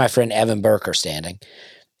where me and my friend Evan Burke are standing.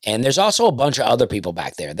 And there's also a bunch of other people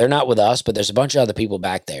back there. They're not with us, but there's a bunch of other people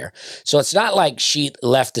back there. So it's not like she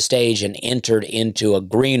left the stage and entered into a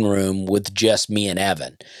green room with just me and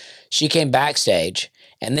Evan. She came backstage,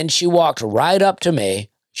 and then she walked right up to me,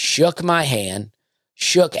 shook my hand,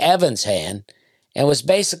 shook Evan's hand, and was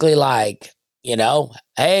basically like,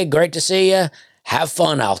 hey, great to see you. Have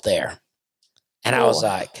fun out there. And I was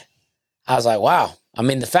like, wow. I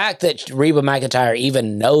mean, the fact that Reba McEntire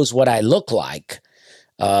even knows what I look like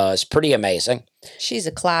is pretty amazing. She's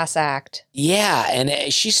a class act. Yeah,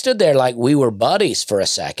 and she stood there like we were buddies for a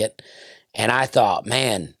second, and I thought,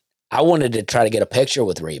 man, I wanted to try to get a picture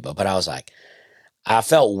with Reba, but I was like, I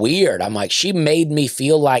felt weird. I'm like, she made me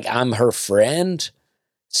feel like I'm her friend,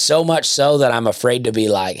 so much so that I'm afraid to be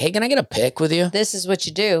like, hey, can I get a pic with you? This is what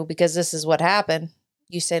you do, because this is what happened.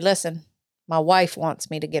 You say, listen, my wife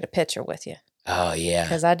wants me to get a picture with you. Oh, yeah.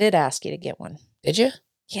 Because I did ask you to get one. Did you?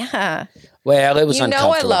 Yeah. Well, it was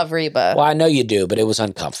uncomfortable. I love Reba. Well, I know you do, but it was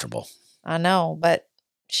uncomfortable. I know, but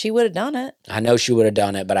she would have done it. I know she would have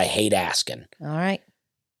done it, but I hate asking. All right.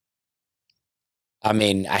 I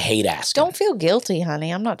mean, I hate asking. Don't feel guilty,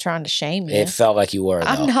 honey. I'm not trying to shame you. It felt like you were, though.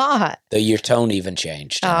 I'm not. Though your tone even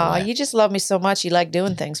changed. Oh, you just love me so much. You like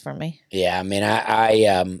doing things for me. Yeah, I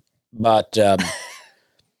mean, but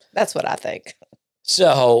that's what I think.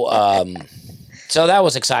 So, so that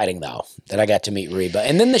was exciting, though, that I got to meet Reba.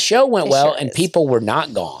 And then the show went well, and people were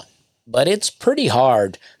not gone. But it's pretty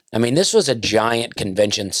hard. I mean, this was a giant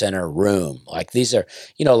convention center room. Like these are,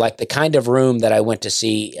 like the kind of room that I went to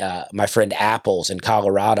see my friend Apples in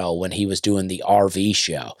Colorado when he was doing the RV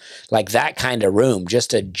show. Like that kind of room,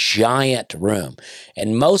 just a giant room.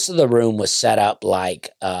 And most of the room was set up like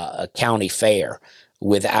a county fair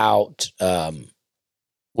without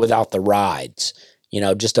the rides.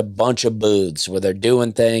 just a bunch of booths where they're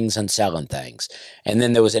doing things and selling things. And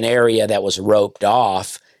then there was an area that was roped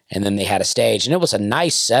off, and then they had a stage, and it was a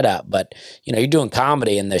nice setup, but you're doing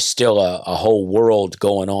comedy and there's still a whole world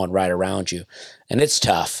going on right around you, and it's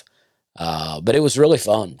tough. But it was really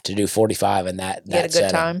fun to do 45 in that You had a good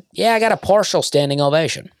setup. time? Yeah, I got a partial standing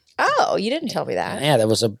ovation. Oh, you didn't tell me that. Yeah, there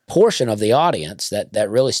was a portion of the audience that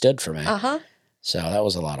really stood for me. Uh-huh. So that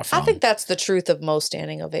was a lot of fun. I think that's the truth of most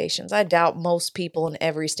standing ovations. I doubt most people in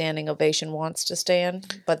every standing ovation wants to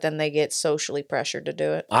stand, but then they get socially pressured to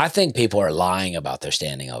do it. I think people are lying about their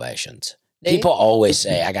standing ovations. Do you? People always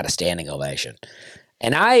say, I got a standing ovation.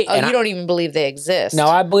 And You don't even believe they exist. No,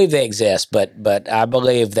 I believe they exist, but I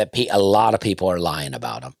believe that a lot of people are lying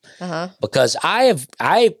about them. Uh-huh. Because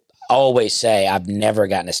I always say I've never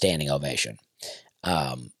gotten a standing ovation.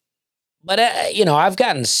 But I've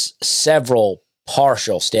gotten several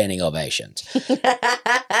partial standing ovations.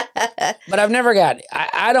 But I've never got,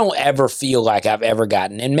 I don't ever feel like I've ever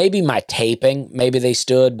gotten, and maybe my taping, maybe they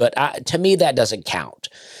stood, but to me, that doesn't count.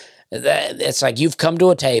 It's like you've come to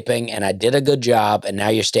a taping and I did a good job and now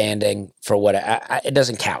you're standing for what, it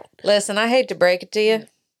doesn't count. Listen, I hate to break it to you,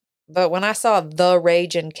 but when I saw The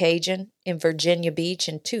Ragin' Cajun in Virginia Beach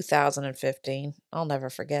in 2015, I'll never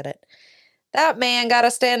forget it. That man got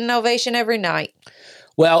a standing ovation every night.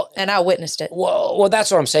 Well, and I witnessed it. Well,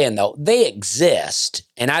 that's what I'm saying, though. They exist,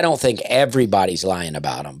 and I don't think everybody's lying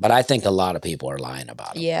about them, but I think a lot of people are lying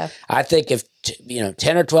about them. Yeah. I think if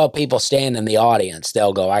 10 or 12 people stand in the audience,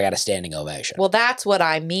 they'll go, I got a standing ovation. Well, that's what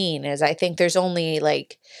I mean, is I think there's only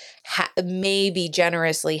like maybe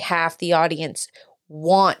generously half the audience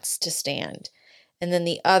wants to stand, and then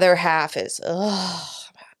the other half is,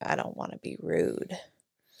 I don't want to be rude.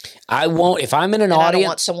 I won't, if I'm in an and audience. I don't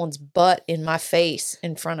want someone's butt in my face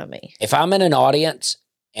in front of me. If I'm in an audience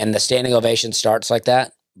and the standing ovation starts like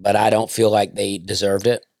that, but I don't feel like they deserved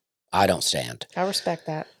it, I don't stand. I respect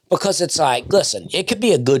that. Because it's like, listen, it could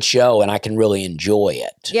be a good show and I can really enjoy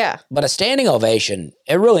it. Yeah. But a standing ovation,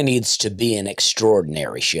 it really needs to be an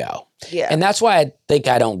extraordinary show. Yeah. And that's why I think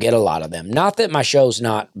I don't get a lot of them. Not that my show's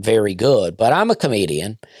not very good, but I'm a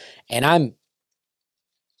comedian and I'm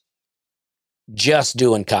just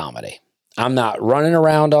doing comedy. I'm not running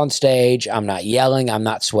around on stage. I'm not yelling. I'm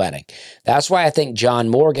not sweating. That's why I think John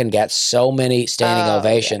Morgan got so many standing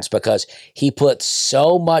ovations, because he put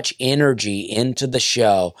so much energy into the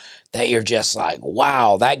show that you're just like,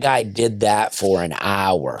 wow, that guy did that for an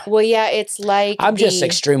hour. Well, yeah, it's like I'm just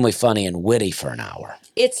extremely funny and witty for an hour.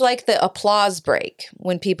 It's like the applause break.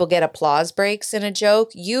 When people get applause breaks in a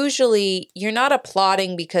joke, usually you're not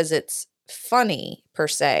applauding because it's funny per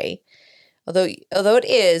se. Although it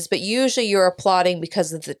is, but usually you're applauding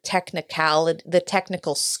because of the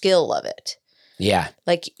technical skill of it. Yeah.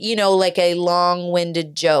 Like, like a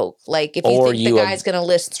long-winded joke. Like if you think the guy's going to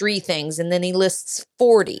list 3 things and then he lists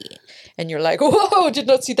 40 and you're like, whoa, did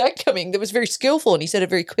not see that coming. That was very skillful and he said it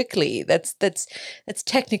very quickly. That's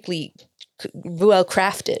technically well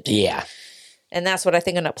crafted. Yeah. And that's what I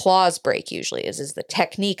think an applause break usually is the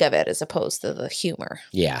technique of it as opposed to the humor.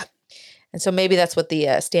 Yeah. And so maybe that's what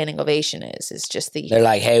the standing ovation is just the... They're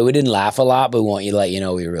like, hey, we didn't laugh a lot, but we want you to let you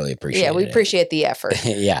know we really appreciate it. Yeah, we appreciate the effort.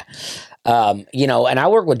 Yeah. And I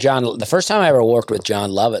worked with John. The first time I ever worked with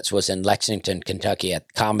John Lovitz was in Lexington, Kentucky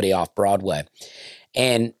at Comedy Off Broadway.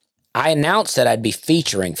 And I announced that I'd be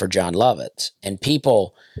featuring for John Lovitz. And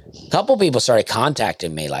a couple people started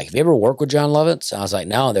contacting me like, have you ever worked with John Lovitz? And I was like,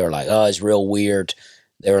 no. They were like, oh, he's real weird.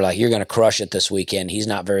 They were like, you're going to crush it this weekend. He's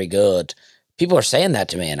not very good. People are saying that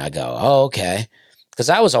to me, and I go, oh, okay.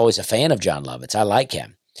 Because I was always a fan of John Lovitz. I like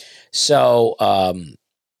him. So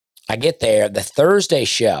I get there. The Thursday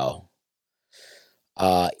show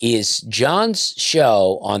is John's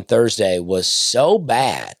show on Thursday was so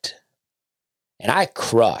bad, and I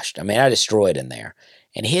crushed. I mean, I destroyed in there.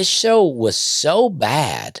 And his show was so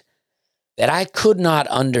bad that I could not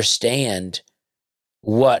understand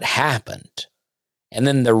what happened. And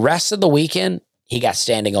then the rest of the weekend, he got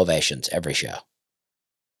standing ovations every show.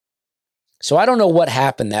 So I don't know what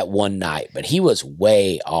happened that one night, but he was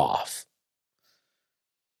way off.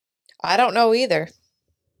 I don't know either.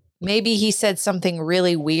 Maybe he said something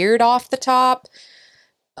really weird off the top.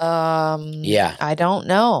 Yeah. I don't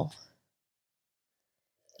know.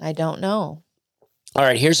 All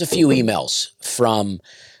right, here's a few emails from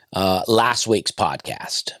last week's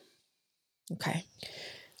podcast. Okay.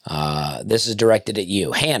 This is directed at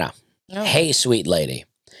you. Hannah. Oh. Hey, sweet lady.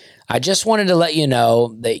 I just wanted to let you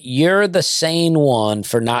know that you're the sane one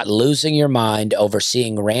for not losing your mind over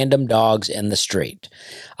seeing random dogs in the street.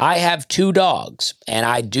 I have 2 dogs, and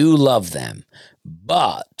I do love them,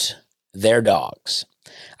 but they're dogs.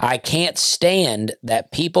 I can't stand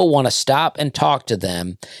that people want to stop and talk to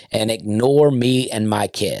them and ignore me and my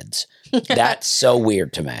kids. That's so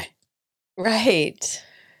weird to me. Right.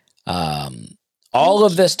 All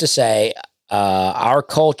of this to say, our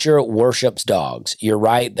culture worships dogs. You're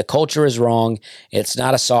right. The culture is wrong. It's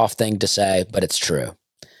not a soft thing to say, but it's true.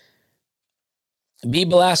 Be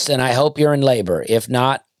blessed, and I hope you're in labor. If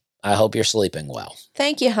not, I hope you're sleeping well.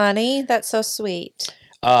 Thank you, honey. That's so sweet.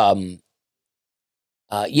 That's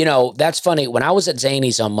funny. When I was at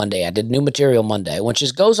Zany's on Monday, I did New Material Monday,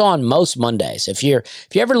 which goes on most Mondays. If you're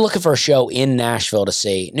ever looking for a show in Nashville to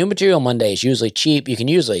see, New Material Monday is usually cheap. You can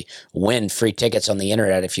usually win free tickets on the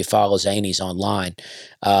internet if you follow Zany's online.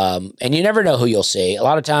 And you never know who you'll see. A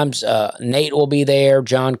lot of times, Nate will be there,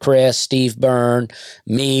 John Chris, Steve Byrne,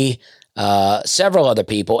 me, several other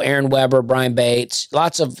people, Aaron Weber, Brian Bates,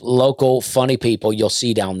 lots of local funny people you'll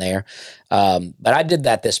see down there. But I did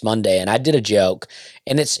that this Monday, and I did a joke,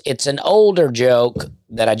 and it's an older joke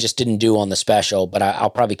that I just didn't do on the special, but I'll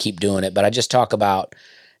probably keep doing it. But I just talk about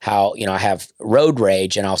how, I have road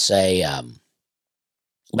rage, and I'll say,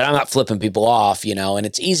 but I'm not flipping people off, and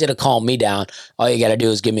it's easy to calm me down. All you got to do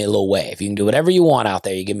is give me a little wave. You can do whatever you want out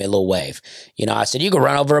there. You give me a little wave. I said, you can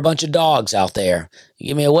run over a bunch of dogs out there. You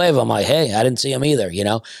give me a wave. I'm like, hey, I didn't see them either,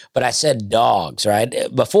 but I said dogs, right?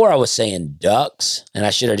 Before I was saying ducks, and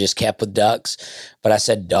I should have just kept with ducks, but I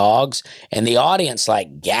said dogs, and the audience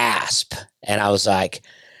gasped. And I was like,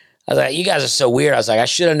 you guys are so weird. I was like, I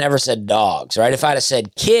should have never said dogs, right? If I'd have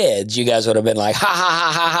said kids, you guys would have been like, ha, ha,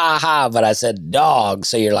 ha, ha, ha, ha. But I said dogs.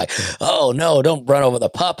 So you're like, oh, no, don't run over the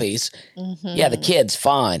puppies. Mm-hmm. Yeah, the kids,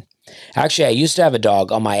 fine. Actually, I used to have a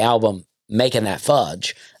dog on my album, Making That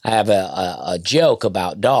Fudge. I have a joke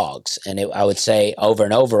about dogs. And I would say over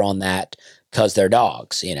and over on that, because they're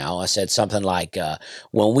dogs. I said something like,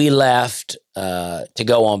 when we left to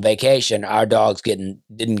go on vacation, our dogs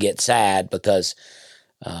didn't get sad because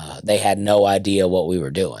they had no idea what we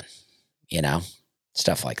were doing,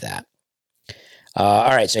 stuff like that. All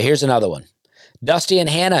right, so here's another one. Dusty and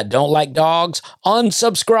Hannah don't like dogs.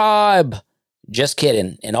 Unsubscribe. Just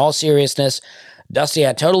kidding. In all seriousness, Dusty,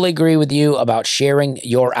 I totally agree with you about sharing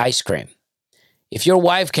your ice cream. If your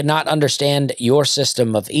wife cannot understand your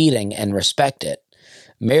system of eating and respect it,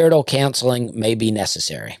 marital counseling may be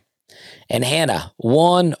necessary. And Hannah,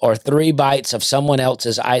 1 or 3 bites of someone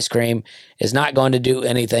else's ice cream is not going to do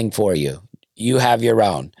anything for you. You have your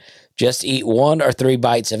own. Just eat 1 or 3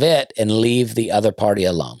 bites of it and leave the other party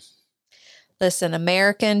alone. Listen,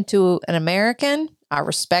 American to an American, I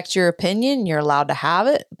respect your opinion. You're allowed to have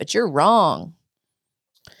it, but you're wrong.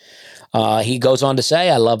 He goes on to say,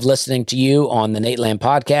 I love listening to you on the Nate Land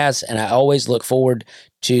podcast, and I always look forward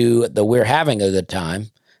to the We're Having a Good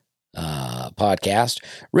Time podcast.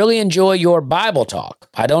 Really enjoy your Bible talk.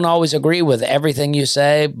 I don't always agree with everything you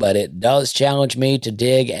say, but it does challenge me to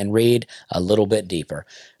dig and read a little bit deeper.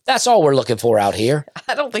 That's all we're looking for out here.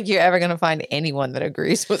 I don't think you're ever going to find anyone that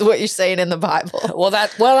agrees with what you're saying in the Bible.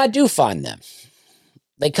 Well, I do find them.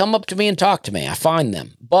 They come up to me and talk to me. I find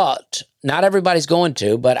them, but not everybody's going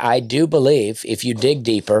to. But I do believe if you dig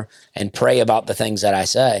deeper and pray about the things that I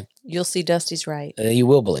say, you'll see Dusty's right. You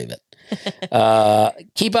will believe it.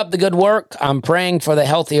 Keep up the good work. I'm praying for the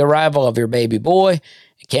healthy arrival of your baby boy.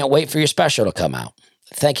 Can't wait for your special to come out.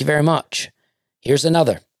 Thank you very much. Here's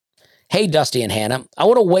another. Hey, Dusty and Hannah, I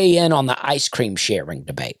want to weigh in on the ice cream sharing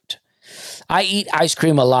debate. I eat ice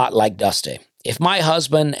cream a lot like Dusty. If my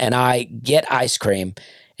husband and I get ice cream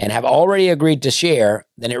and have already agreed to share,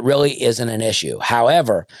 then it really isn't an issue.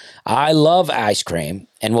 However, I love ice cream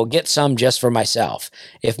and will get some just for myself.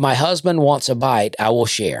 If my husband wants a bite, I will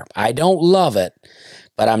share. I don't love it,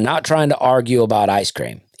 but I'm not trying to argue about ice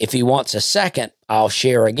cream. If he wants a second, I'll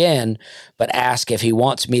share again, but ask if he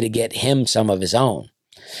wants me to get him some of his own.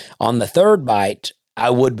 On the third bite,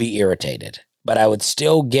 I would be irritated, but I would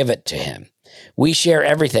still give it to him. We share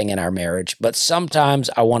everything in our marriage, but sometimes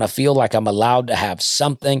I want to feel like I'm allowed to have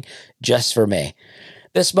something just for me.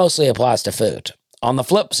 This mostly applies to food. On the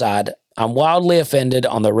flip side, I'm wildly offended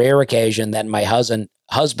on the rare occasion that my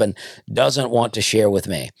husband doesn't want to share with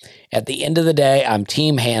me. At the end of the day, I'm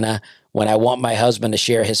Team Hannah when I want my husband to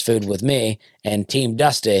share his food with me, and Team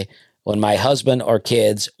Dusty when my husband or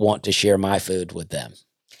kids want to share my food with them.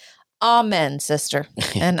 Amen, sister.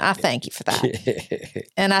 And I thank you for that.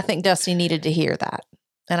 And I think Dusty needed to hear that.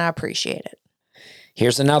 And I appreciate it.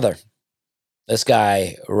 Here's another. This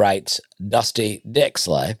guy writes, Dusty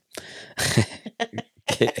Dixley.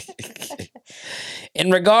 In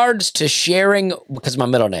regards to sharing, because my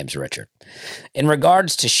middle name's Richard. In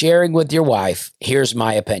regards to sharing with your wife, here's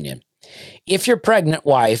my opinion. If your pregnant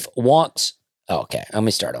wife wants Okay, let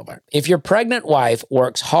me start over. If your pregnant wife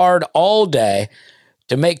works hard all day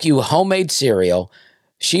to make you homemade cereal,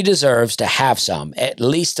 she deserves to have some, at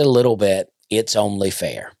least a little bit. It's only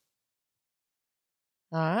fair.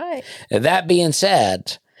 All right. That being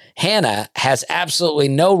said, Hannah has absolutely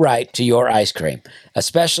no right to your ice cream,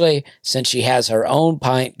 especially since she has her own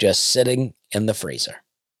pint just sitting in the freezer.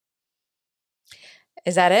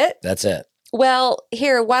 Is that it? That's it. Well,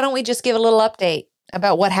 here, why don't we just give a little update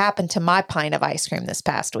about what happened to my pint of ice cream this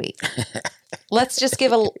past week? Let's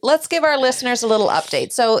give our listeners a little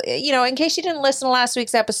update. So, in case you didn't listen to last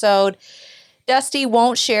week's episode, Dusty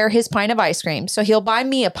won't share his pint of ice cream. So he'll buy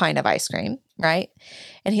me a pint of ice cream, right?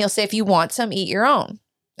 And he'll say, if you want some, eat your own.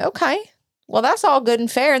 Okay. Well, that's all good and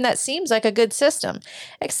fair. And that seems like a good system.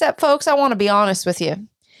 Except, folks, I want to be honest with you.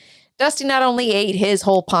 Dusty not only ate his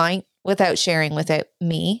whole pint without sharing with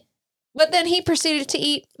me, but then he proceeded to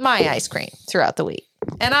eat my ice cream throughout the week.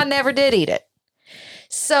 And I never did eat it.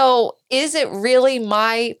 So is it really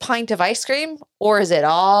my pint of ice cream, or is it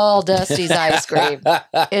all Dusty's ice cream?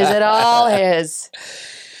 Is it all his?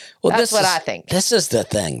 Well, that's what I think. This is the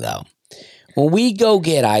thing, though. When we go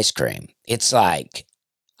get ice cream, it's like,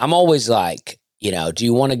 I'm always like, do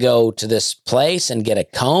you want to go to this place and get a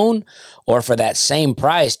cone? Or for that same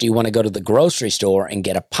price, do you want to go to the grocery store and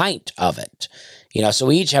get a pint of it? So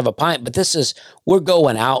we each have a pint, but we're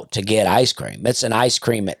going out to get ice cream. It's an ice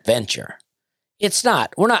cream adventure.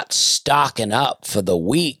 We're not stocking up for the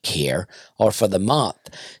week here or for the month.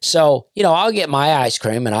 So, I'll get my ice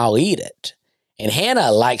cream and I'll eat it. And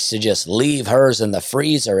Hannah likes to just leave hers in the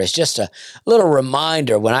freezer. It's just a little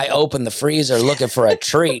reminder when I open the freezer looking for a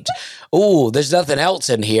treat. Ooh, there's nothing else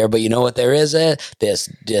in here, but you know what there is?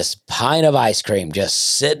 This pint of ice cream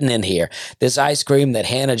just sitting in here. This ice cream that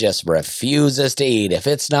Hannah just refuses to eat. If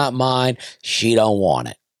it's not mine, she don't want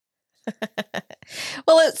it.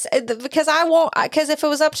 Well, it's because if it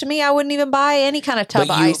was up to me, I wouldn't even buy any kind of tub of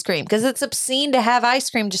ice cream, because it's obscene to have ice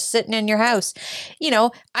cream just sitting in your house.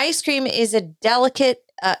 Ice cream is a delicate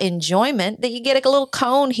enjoyment that you get a little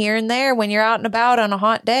cone here and there when you're out and about on a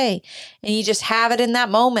hot day, and you just have it in that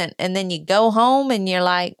moment. And then you go home and you're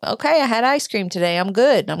like, okay, I had ice cream today. I'm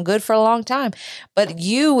good. I'm good for a long time. But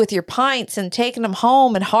you with your pints and taking them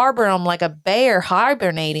home and harboring them like a bear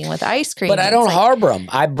hibernating with ice cream. But I don't harbor them.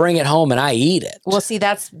 I bring it home and I eat it. Well, see,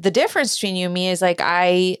 that's the difference between you and me, is like,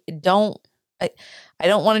 I don't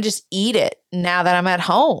want to just eat it now that I'm at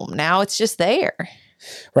home. Now it's just there.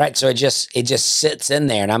 Right. So it just sits in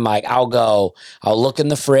there, and I'm like, I'll look in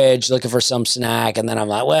the fridge looking for some snack. And then I'm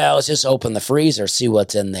like, well, let's just open the freezer, see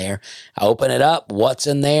what's in there. I open it up. What's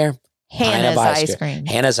in there? Hannah's ice cream.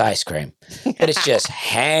 Hannah's ice cream. But it's just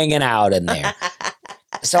hanging out in there.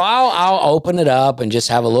 So I'll open it up and just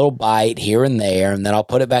have a little bite here and there, and then I'll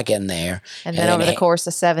put it back in there. And then over the course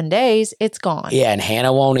of 7 days, it's gone. Yeah, and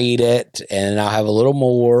Hannah won't eat it, and I'll have a little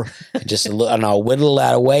more, and I'll whittle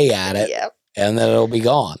that away at it. Yep. And then it'll be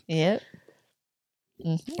gone. Yep.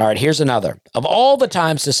 Mm-hmm. All right, here's another. Of all the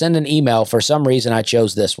times to send an email, for some reason I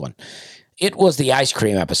chose this one. It was the ice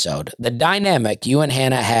cream episode. The dynamic you and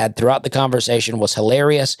Hannah had throughout the conversation was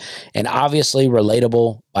hilarious and obviously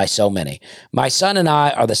relatable by so many. My son and I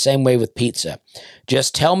are the same way with pizza.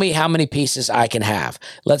 Just tell me how many pieces I can have.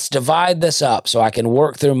 Let's divide this up so I can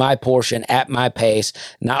work through my portion at my pace,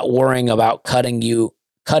 not worrying about cutting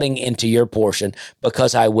into your portion,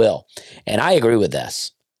 because I will. And I agree with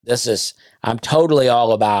this. I'm totally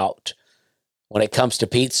all about, when it comes to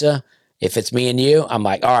pizza, if it's me and you, I'm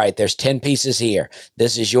like, all right, there's 10 pieces here.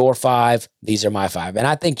 This is your 5. These are my 5. And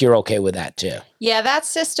I think you're okay with that too. Yeah, that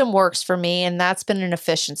system works for me, and that's been an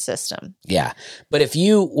efficient system. Yeah. But if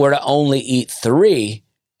you were to only eat 3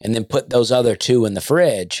 and then put those other 2 in the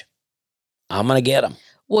fridge, I'm going to get them.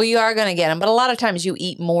 Well, you are going to get them, but a lot of times you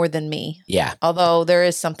eat more than me. Yeah. Although there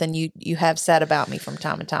is something you have said about me from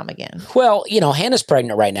time and time again. Well, Hannah's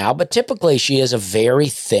pregnant right now, but typically she is a very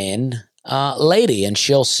thin lady, and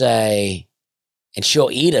she'll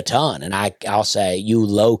eat a ton. And I'll say, you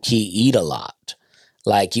low key eat a lot.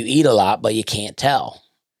 Like, you eat a lot, but you can't tell.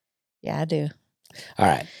 Yeah, I do. All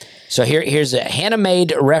right. So here's a Hannah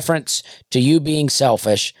made reference to you being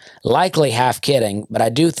selfish, likely half kidding, but I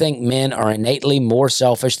do think men are innately more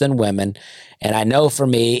selfish than women, and I know for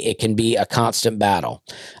me it can be a constant battle.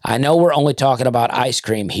 I know we're only talking about ice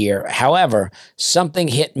cream here. However, something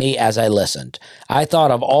hit me as I listened. I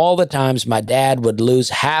thought of all the times my dad would lose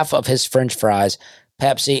half of his French fries,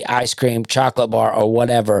 Pepsi, ice cream, chocolate bar, or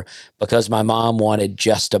whatever because my mom wanted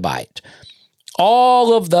just a bite.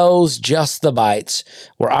 All of those just the bites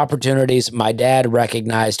were opportunities my dad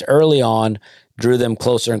recognized early on, drew them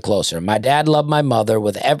closer and closer. My dad loved my mother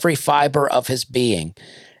with every fiber of his being,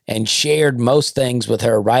 and shared most things with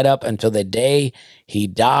her right up until the day he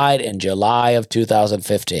died in July of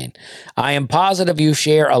 2015. I am positive you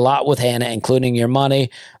share a lot with Hannah, including your money,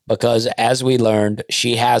 because as we learned,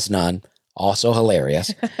 she has none. Also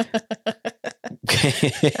hilarious.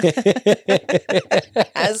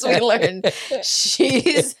 As we learned, she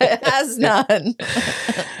has none.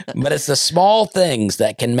 But it's the small things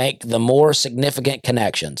that can make the more significant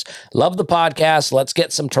connections. Love the podcast. Let's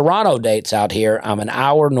get some Toronto dates out here. I'm an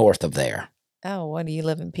hour north of there. Oh, what, do you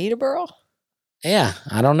live in Peterborough? Yeah,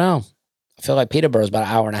 I don't know. I feel like Peterborough's about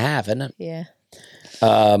an hour and a half, isn't it? Yeah.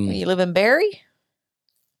 You live in Barrie?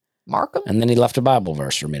 Markham? And then he left a Bible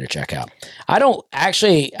verse for me to check out. I don't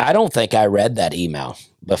think I read that email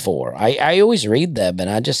before. I always read them, and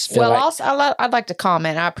I just feel like... also, I'd like to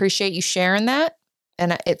comment. I appreciate you sharing that,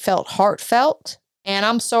 and it felt heartfelt, and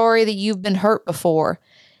I'm sorry that you've been hurt before,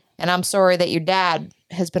 and I'm sorry that your dad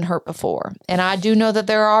has been hurt before. And I do know that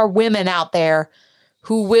there are women out there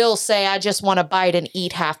who will say, I just want to bite and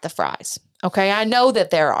eat half the fries. Okay, I know that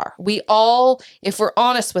there are. We all, if we're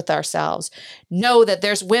honest with ourselves, know that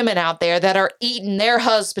there's women out there that are eating their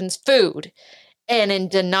husband's food and in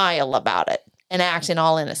denial about it and acting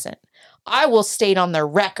all innocent. I will state on the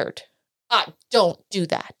record, I don't do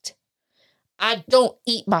that. I don't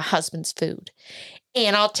eat my husband's food.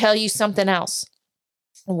 And I'll tell you something else.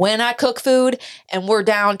 When I cook food and we're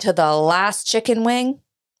down to the last chicken wing,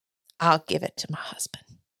 I'll give it to my husband.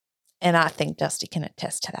 And I think Dusty can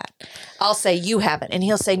attest to that. I'll say, you have it. And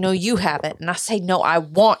he'll say, no, you have it. And I say, no, I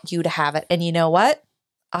want you to have it. And you know what?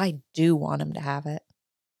 I do want him to have it.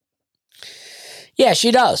 Yeah, she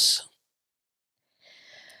does.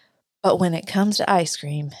 But when it comes to ice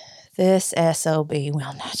cream, this SOB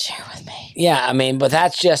will not share with me. Yeah, I mean, but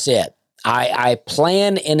that's just it. I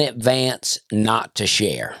plan in advance not to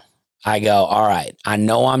share. I go, all right, I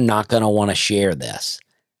know I'm not going to want to share this.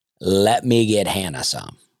 Let me get Hannah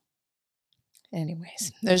some.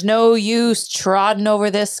 Anyways, there's no use trotting over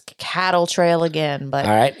this cattle trail again. But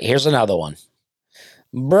all right, here's another one.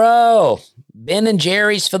 Bro, Ben and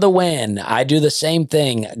Jerry's for the win. I do the same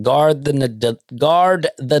thing. Guard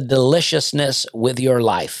the deliciousness with your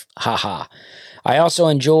life. Haha. I also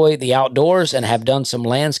enjoy the outdoors and have done some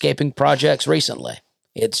landscaping projects recently.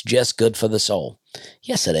 It's just good for the soul.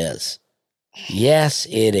 Yes, it is. Yes,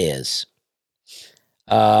 it is.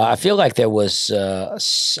 I feel like there was,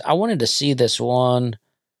 I wanted to see this one.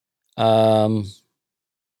 I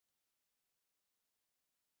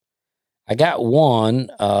got one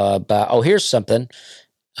about, here's something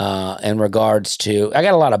in regards to, I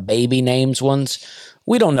got a lot of baby names ones.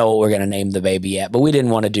 We don't know what we're going to name the baby yet, but we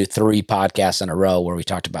didn't want to do 3 podcasts in a row where we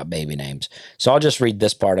talked about baby names. So I'll just read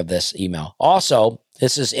this part of this email. Also,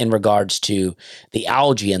 this is in regards to the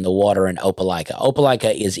algae in the water in Opelika.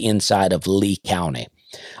 Opelika is inside of Lee County.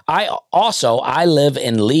 I live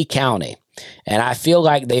in Lee County, and I feel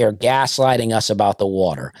like they are gaslighting us about the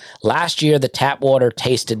water. Last year, the tap water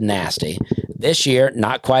tasted nasty. This year,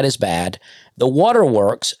 not quite as bad. The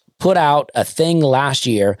Waterworks put out a thing last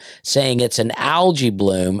year saying it's an algae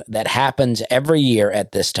bloom that happens every year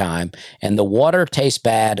at this time, and the water tastes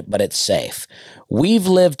bad, but it's safe. We've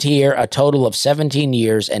lived here a total of 17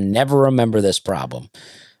 years and never remember this problem.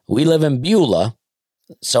 We live in Beulah,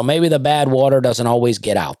 so maybe the bad water doesn't always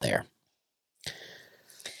get out there.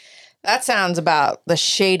 That sounds about the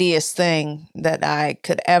shadiest thing that I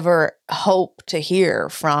could ever hope to hear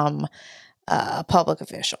from a public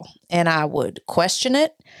official. And I would question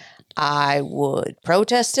it, I would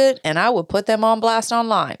protest it, and I would put them on blast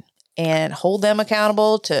online and hold them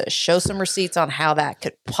accountable to show some receipts on how that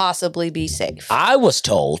could possibly be safe. I was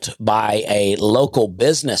told by a local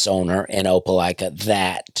business owner in Opelika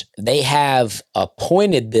that they have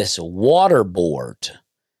appointed this water board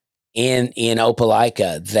in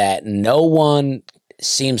Opelika that no one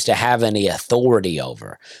seems to have any authority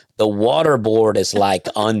over. The water board is like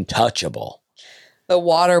untouchable. The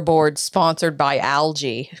water board sponsored by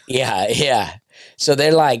algae. Yeah. So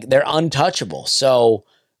they're untouchable. So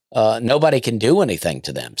nobody can do anything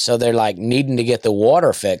to them. So they're like needing to get the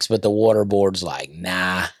water fixed, but the water board's like,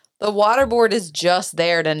 nah. The water board is just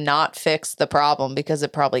there to not fix the problem because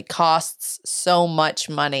it probably costs so much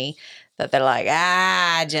money that they're like,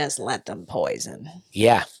 just let them poison.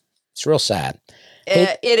 Yeah, it's real sad.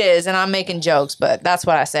 It is, and I'm making jokes, but that's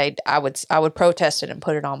what I say. I would protest it and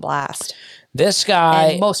put it on blast. This guy,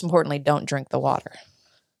 and most importantly, don't drink the water.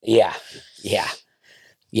 Yeah.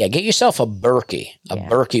 Get yourself a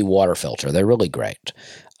Berkey water filter. They're really great.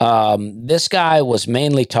 This guy was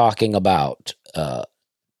mainly talking about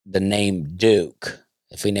the name Duke.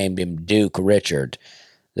 If we named him Duke Richard,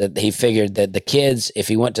 that he figured that the kids, if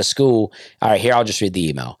he went to school, all right, here, I'll just read the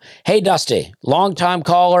email. Hey, Dusty, long-time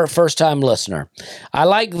caller, first-time listener. I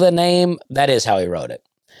like the name. That is how he wrote it.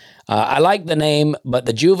 I like the name, but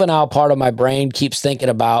the juvenile part of my brain keeps thinking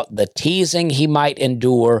about the teasing he might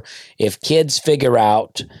endure if kids figure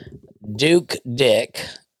out Duke Dick,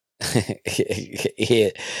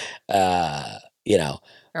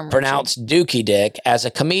 pronounced Dookie Dick, as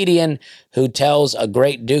a comedian who tells a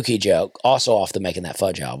great Dookie joke, also off the Making That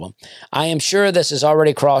Fudge album. I am sure this has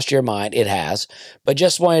already crossed your mind. It has, but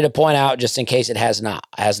just wanted to point out just in case it has not.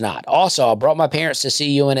 Also, I brought my parents to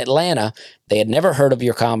see you in Atlanta. They had never heard of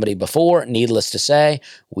your comedy before. Needless to say,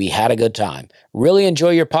 we had a good time. Really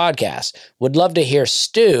enjoy your podcast. Would love to hear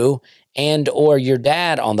Stu and or your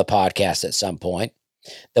dad on the podcast at some point.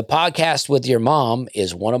 The podcast with your mom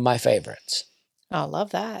is one of my favorites. I love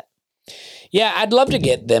that. Yeah, I'd love to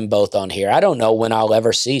get them both on here. I don't know when I'll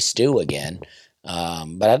ever see Stu again,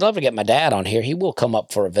 but I'd love to get my dad on here. He will come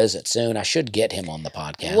up for a visit soon. I should get him on the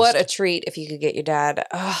podcast. What a treat if you could get your dad.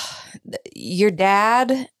 Your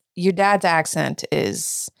dad's accent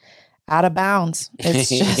is out of bounds. It's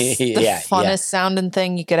just the funnest sounding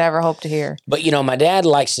thing you could ever hope to hear. But, my dad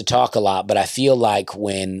likes to talk a lot, but I feel like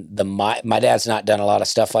when my dad's not done a lot of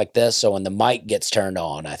stuff like this, so when the mic gets turned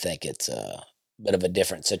on, I think it's bit of a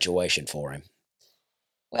different situation for him.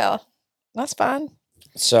 Well, that's fine.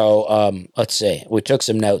 So let's see. We took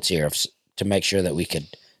some notes here to make sure that we could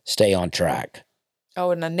stay on track. Oh,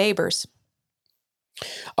 and the neighbors.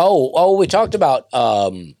 Oh, we talked about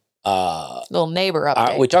little neighbor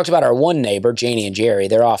update. We talked about our one neighbor, Janie and Jerry.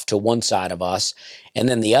 They're off to one side of us, and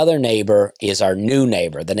then the other neighbor is our new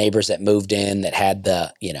neighbor. The neighbors that moved in that had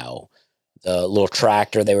the little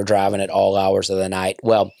tractor. They were driving at all hours of the night.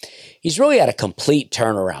 Well, he's really had a complete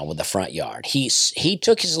turnaround with the front yard. He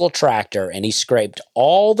took his little tractor and he scraped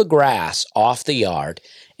all the grass off the yard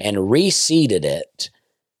and reseeded it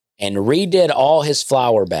and redid all his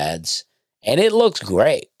flower beds, and it looks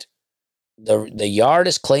great. The yard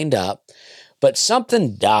is cleaned up, but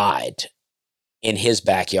something died in his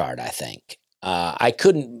backyard, I think. I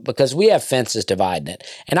couldn't, because we have fences dividing it,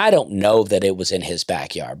 and I don't know that it was in his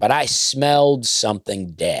backyard, but I smelled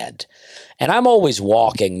something dead. And I'm always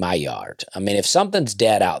walking my yard. I mean, if something's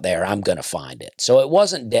dead out there, I'm going to find it. So it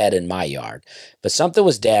wasn't dead in my yard, but something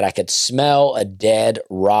was dead. I could smell a dead,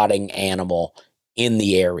 rotting animal in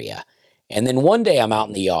the area. And then one day I'm out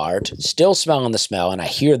in the yard, still smelling the smell, and I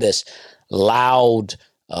hear this loud,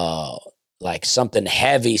 like something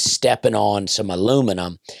heavy stepping on some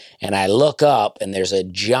aluminum. And I look up and there's a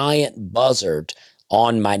giant buzzard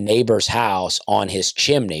on my neighbor's house on his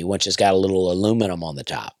chimney, which has got a little aluminum on the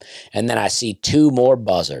top. And then I see two more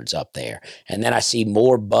buzzards up there. And then I see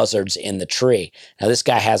more buzzards in the tree. Now this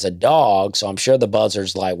guy has a dog, so I'm sure the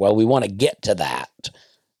buzzard's like, well, we want to get to that,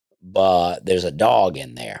 but there's a dog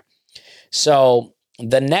in there. So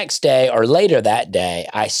the next day or later that day,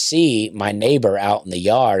 I see my neighbor out in the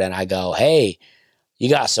yard and I go, hey, you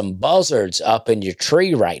got some buzzards up in your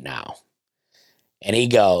tree right now. And he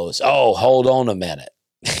goes, oh, hold on a minute.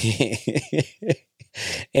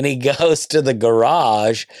 And he goes to the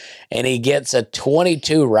garage and he gets a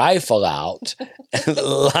 .22 rifle out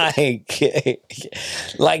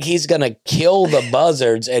like he's going to kill the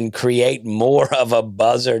buzzards and create more of a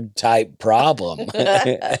buzzard type problem.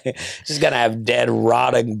 Just going to have dead,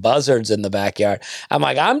 rotting buzzards in the backyard. I'm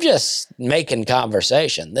like, I'm just making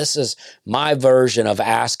conversation. This is my version of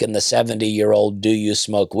asking the 70-year-old, do you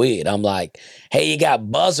smoke weed? I'm like, hey, you got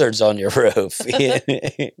buzzards on your roof,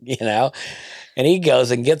 And he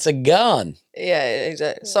goes and gets a gun. Yeah,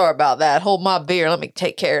 exactly. Sorry about that. Hold my beer. Let me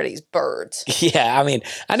take care of these birds. Yeah, I mean,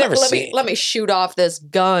 Let me shoot off this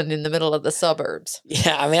gun in the middle of the suburbs.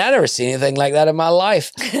 Yeah, I mean, I never seen anything like that in my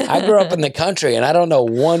life. I grew up in the country, and I don't know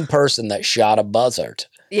one person that shot a buzzard.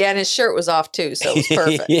 Yeah, and his shirt was off too, so it was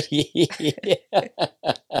perfect.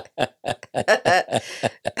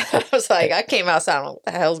 I was like, I came outside. What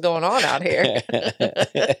the hell's going on out here?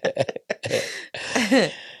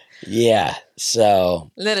 Yeah,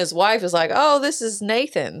 so. And then his wife was like, oh, this is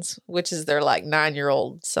Nathan's, which is their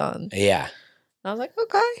 9-year-old son. Yeah. I was like,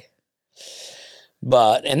 okay.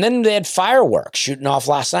 And then they had fireworks shooting off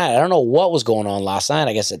last night. I don't know what was going on last night.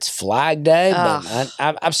 I guess it's Flag Day, but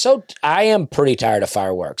I am pretty tired of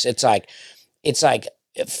fireworks. It's like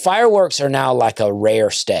fireworks are now like a rare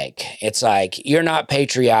steak. It's like, you're not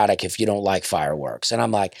patriotic if you don't like fireworks. And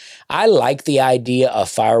I'm like, I like the idea of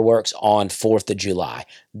fireworks on 4th of July.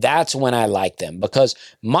 That's when I like them, because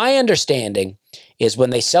my understanding is when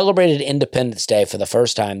they celebrated Independence Day for the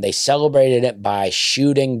first time, they celebrated it by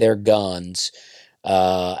shooting their guns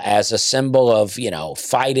as a symbol of,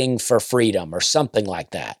 fighting for freedom or something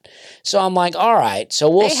like that. So I'm like, all right,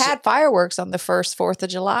 so They had fireworks on the first 4th of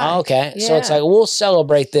July. Okay. Yeah. So it's like, we'll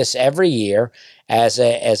celebrate this every year as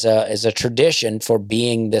a tradition for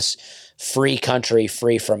being this free country,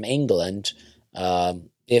 free from England.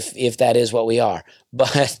 If that is what we are,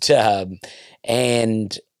 but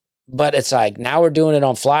it's like, now we're doing it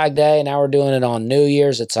on Flag Day. Now we're doing it on New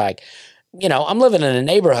Year's. It's like, I'm living in a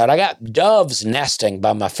neighborhood. I got doves nesting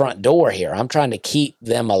by my front door here. I'm trying to keep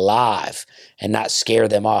them alive and not scare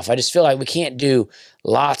them off. I just feel like we can't do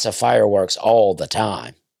lots of fireworks all the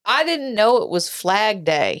time. I didn't know it was Flag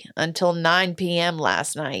Day until 9 p.m.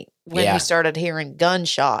 last night when we started hearing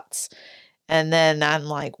gunshots. And then I'm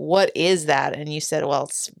like, what is that? And you said, well,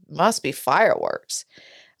 it must be fireworks.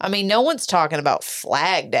 I mean, no one's talking about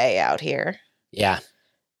Flag Day out here. Yeah.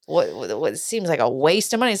 What seems like a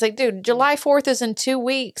waste of money. It's like, dude, July 4th is in 2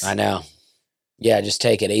 weeks. I know. Yeah, just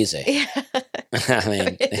take it easy. Yeah. I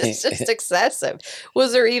mean, it's just excessive.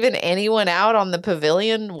 Was there even anyone out on the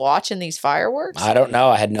pavilion watching these fireworks? I don't know.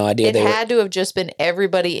 I had no idea. It had to have just been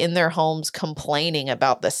everybody in their homes complaining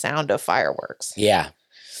about the sound of fireworks. Yeah.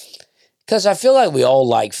 Because I feel like we all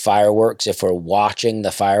like fireworks if we're watching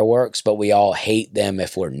the fireworks, but we all hate them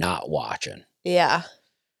if we're not watching. Yeah.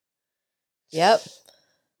 Yep.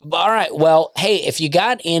 All right. Well, hey, if you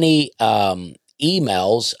got any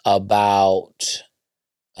emails about,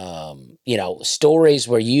 stories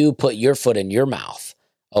where you put your foot in your mouth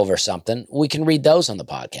over something, we can read those on the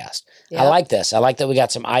podcast. Yep. I like this. I like that we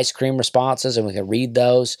got some ice cream responses and we can read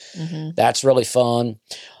those. Mm-hmm. That's really fun.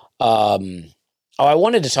 I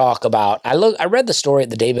wanted to talk about, I read the story,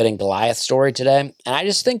 the David and Goliath story today, and I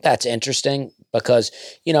just think that's interesting because,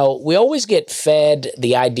 we always get fed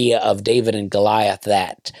the idea of David and Goliath,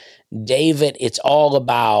 that David, it's all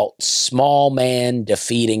about small man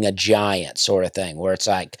defeating a giant sort of thing, where it's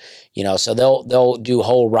like, so they'll do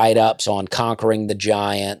whole write-ups on conquering the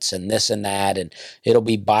giants and this and that, and it'll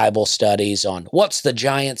be Bible studies on what's the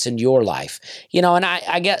giants in your life, and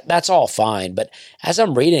I get that's all fine, but as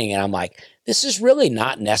I'm reading it, I'm like, this is really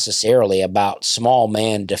not necessarily about small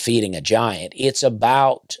man defeating a giant. It's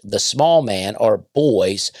about the small man or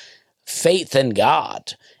boy's faith in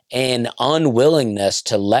God and unwillingness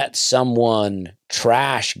to let someone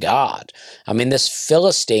trash God. I mean, this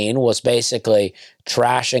Philistine was basically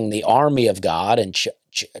trashing the army of God and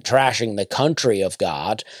trashing the country of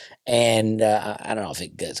God. And I don't know if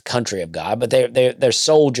it's country of God, but they're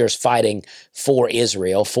soldiers fighting for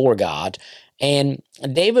Israel, for God. And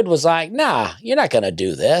David was like, nah, you're not going to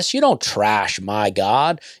do this. You don't trash my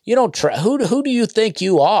God. You don't who do you think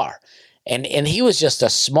you are? And he was just a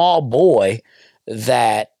small boy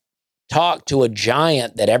that talked to a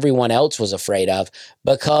giant that everyone else was afraid of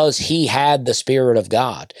because he had the Spirit of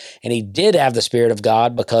God. And he did have the Spirit of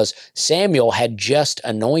God because Samuel had just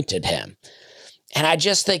anointed him. And I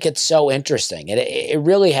just think it's so interesting. And it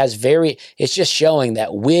really has it's just showing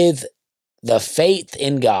that with the faith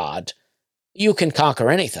in God, you can conquer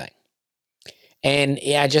anything. And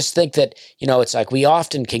I just think that, it's like we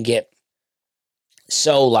often can get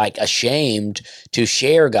so like ashamed to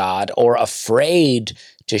share God or afraid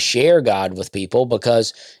to share God with people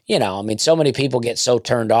because, so many people get so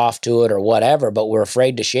turned off to it or whatever, but we're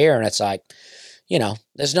afraid to share. And it's like,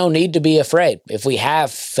 there's no need to be afraid. If we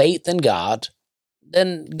have faith in God,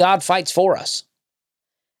 then God fights for us.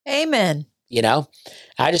 Amen.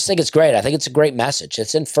 I just think it's great. I think it's a great message.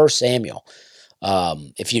 It's in 1 Samuel.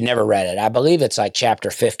 If you never read it, I believe it's like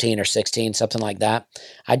chapter 15 or 16, something like that.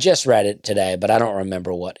 I just read it today, but I don't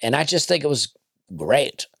remember what. And I just think it was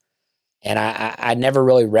great. And I never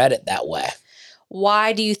really read it that way.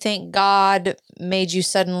 Why do you think God made you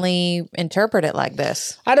suddenly interpret it like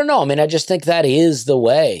this? I don't know. I mean, I just think that is the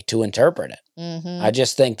way to interpret it. Mm-hmm. I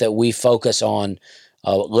just think that we focus on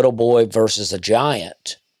a little boy versus a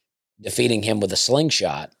giant, defeating him with a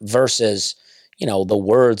slingshot versus, the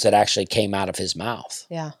words that actually came out of his mouth.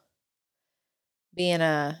 Yeah.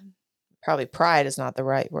 Probably pride is not the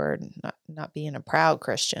right word, not being a proud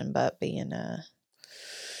Christian, but being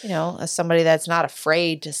somebody that's not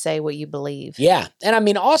afraid to say what you believe. Yeah. And I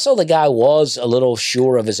mean, also the guy was a little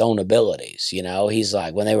sure of his own abilities. He's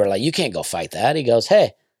like, when they were like, you can't go fight that. He goes,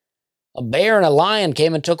 hey, a bear and a lion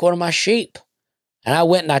came and took one of my sheep. And I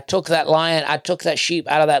went and I took that sheep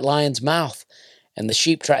out of that lion's mouth. And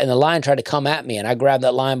the lion tried to come at me, and I grabbed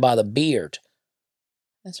that lion by the beard.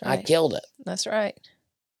 That's right. I killed it. That's right.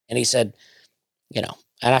 And he said,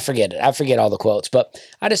 And I forget it. I forget all the quotes, but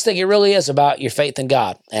I just think it really is about your faith in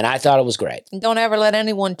God. And I thought it was great. And don't ever let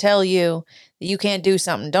anyone tell you that you can't do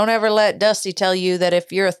something. Don't ever let Dusty tell you that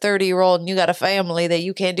if you're a 30-year-old and you got a family that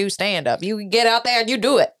you can't do stand-up. You can get out there and you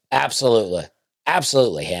do it. Absolutely.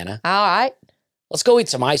 Absolutely, Hannah. All right. Let's go eat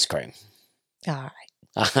some ice cream. All right.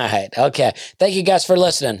 All right. Okay. Thank you guys for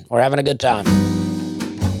listening. We're having a good time.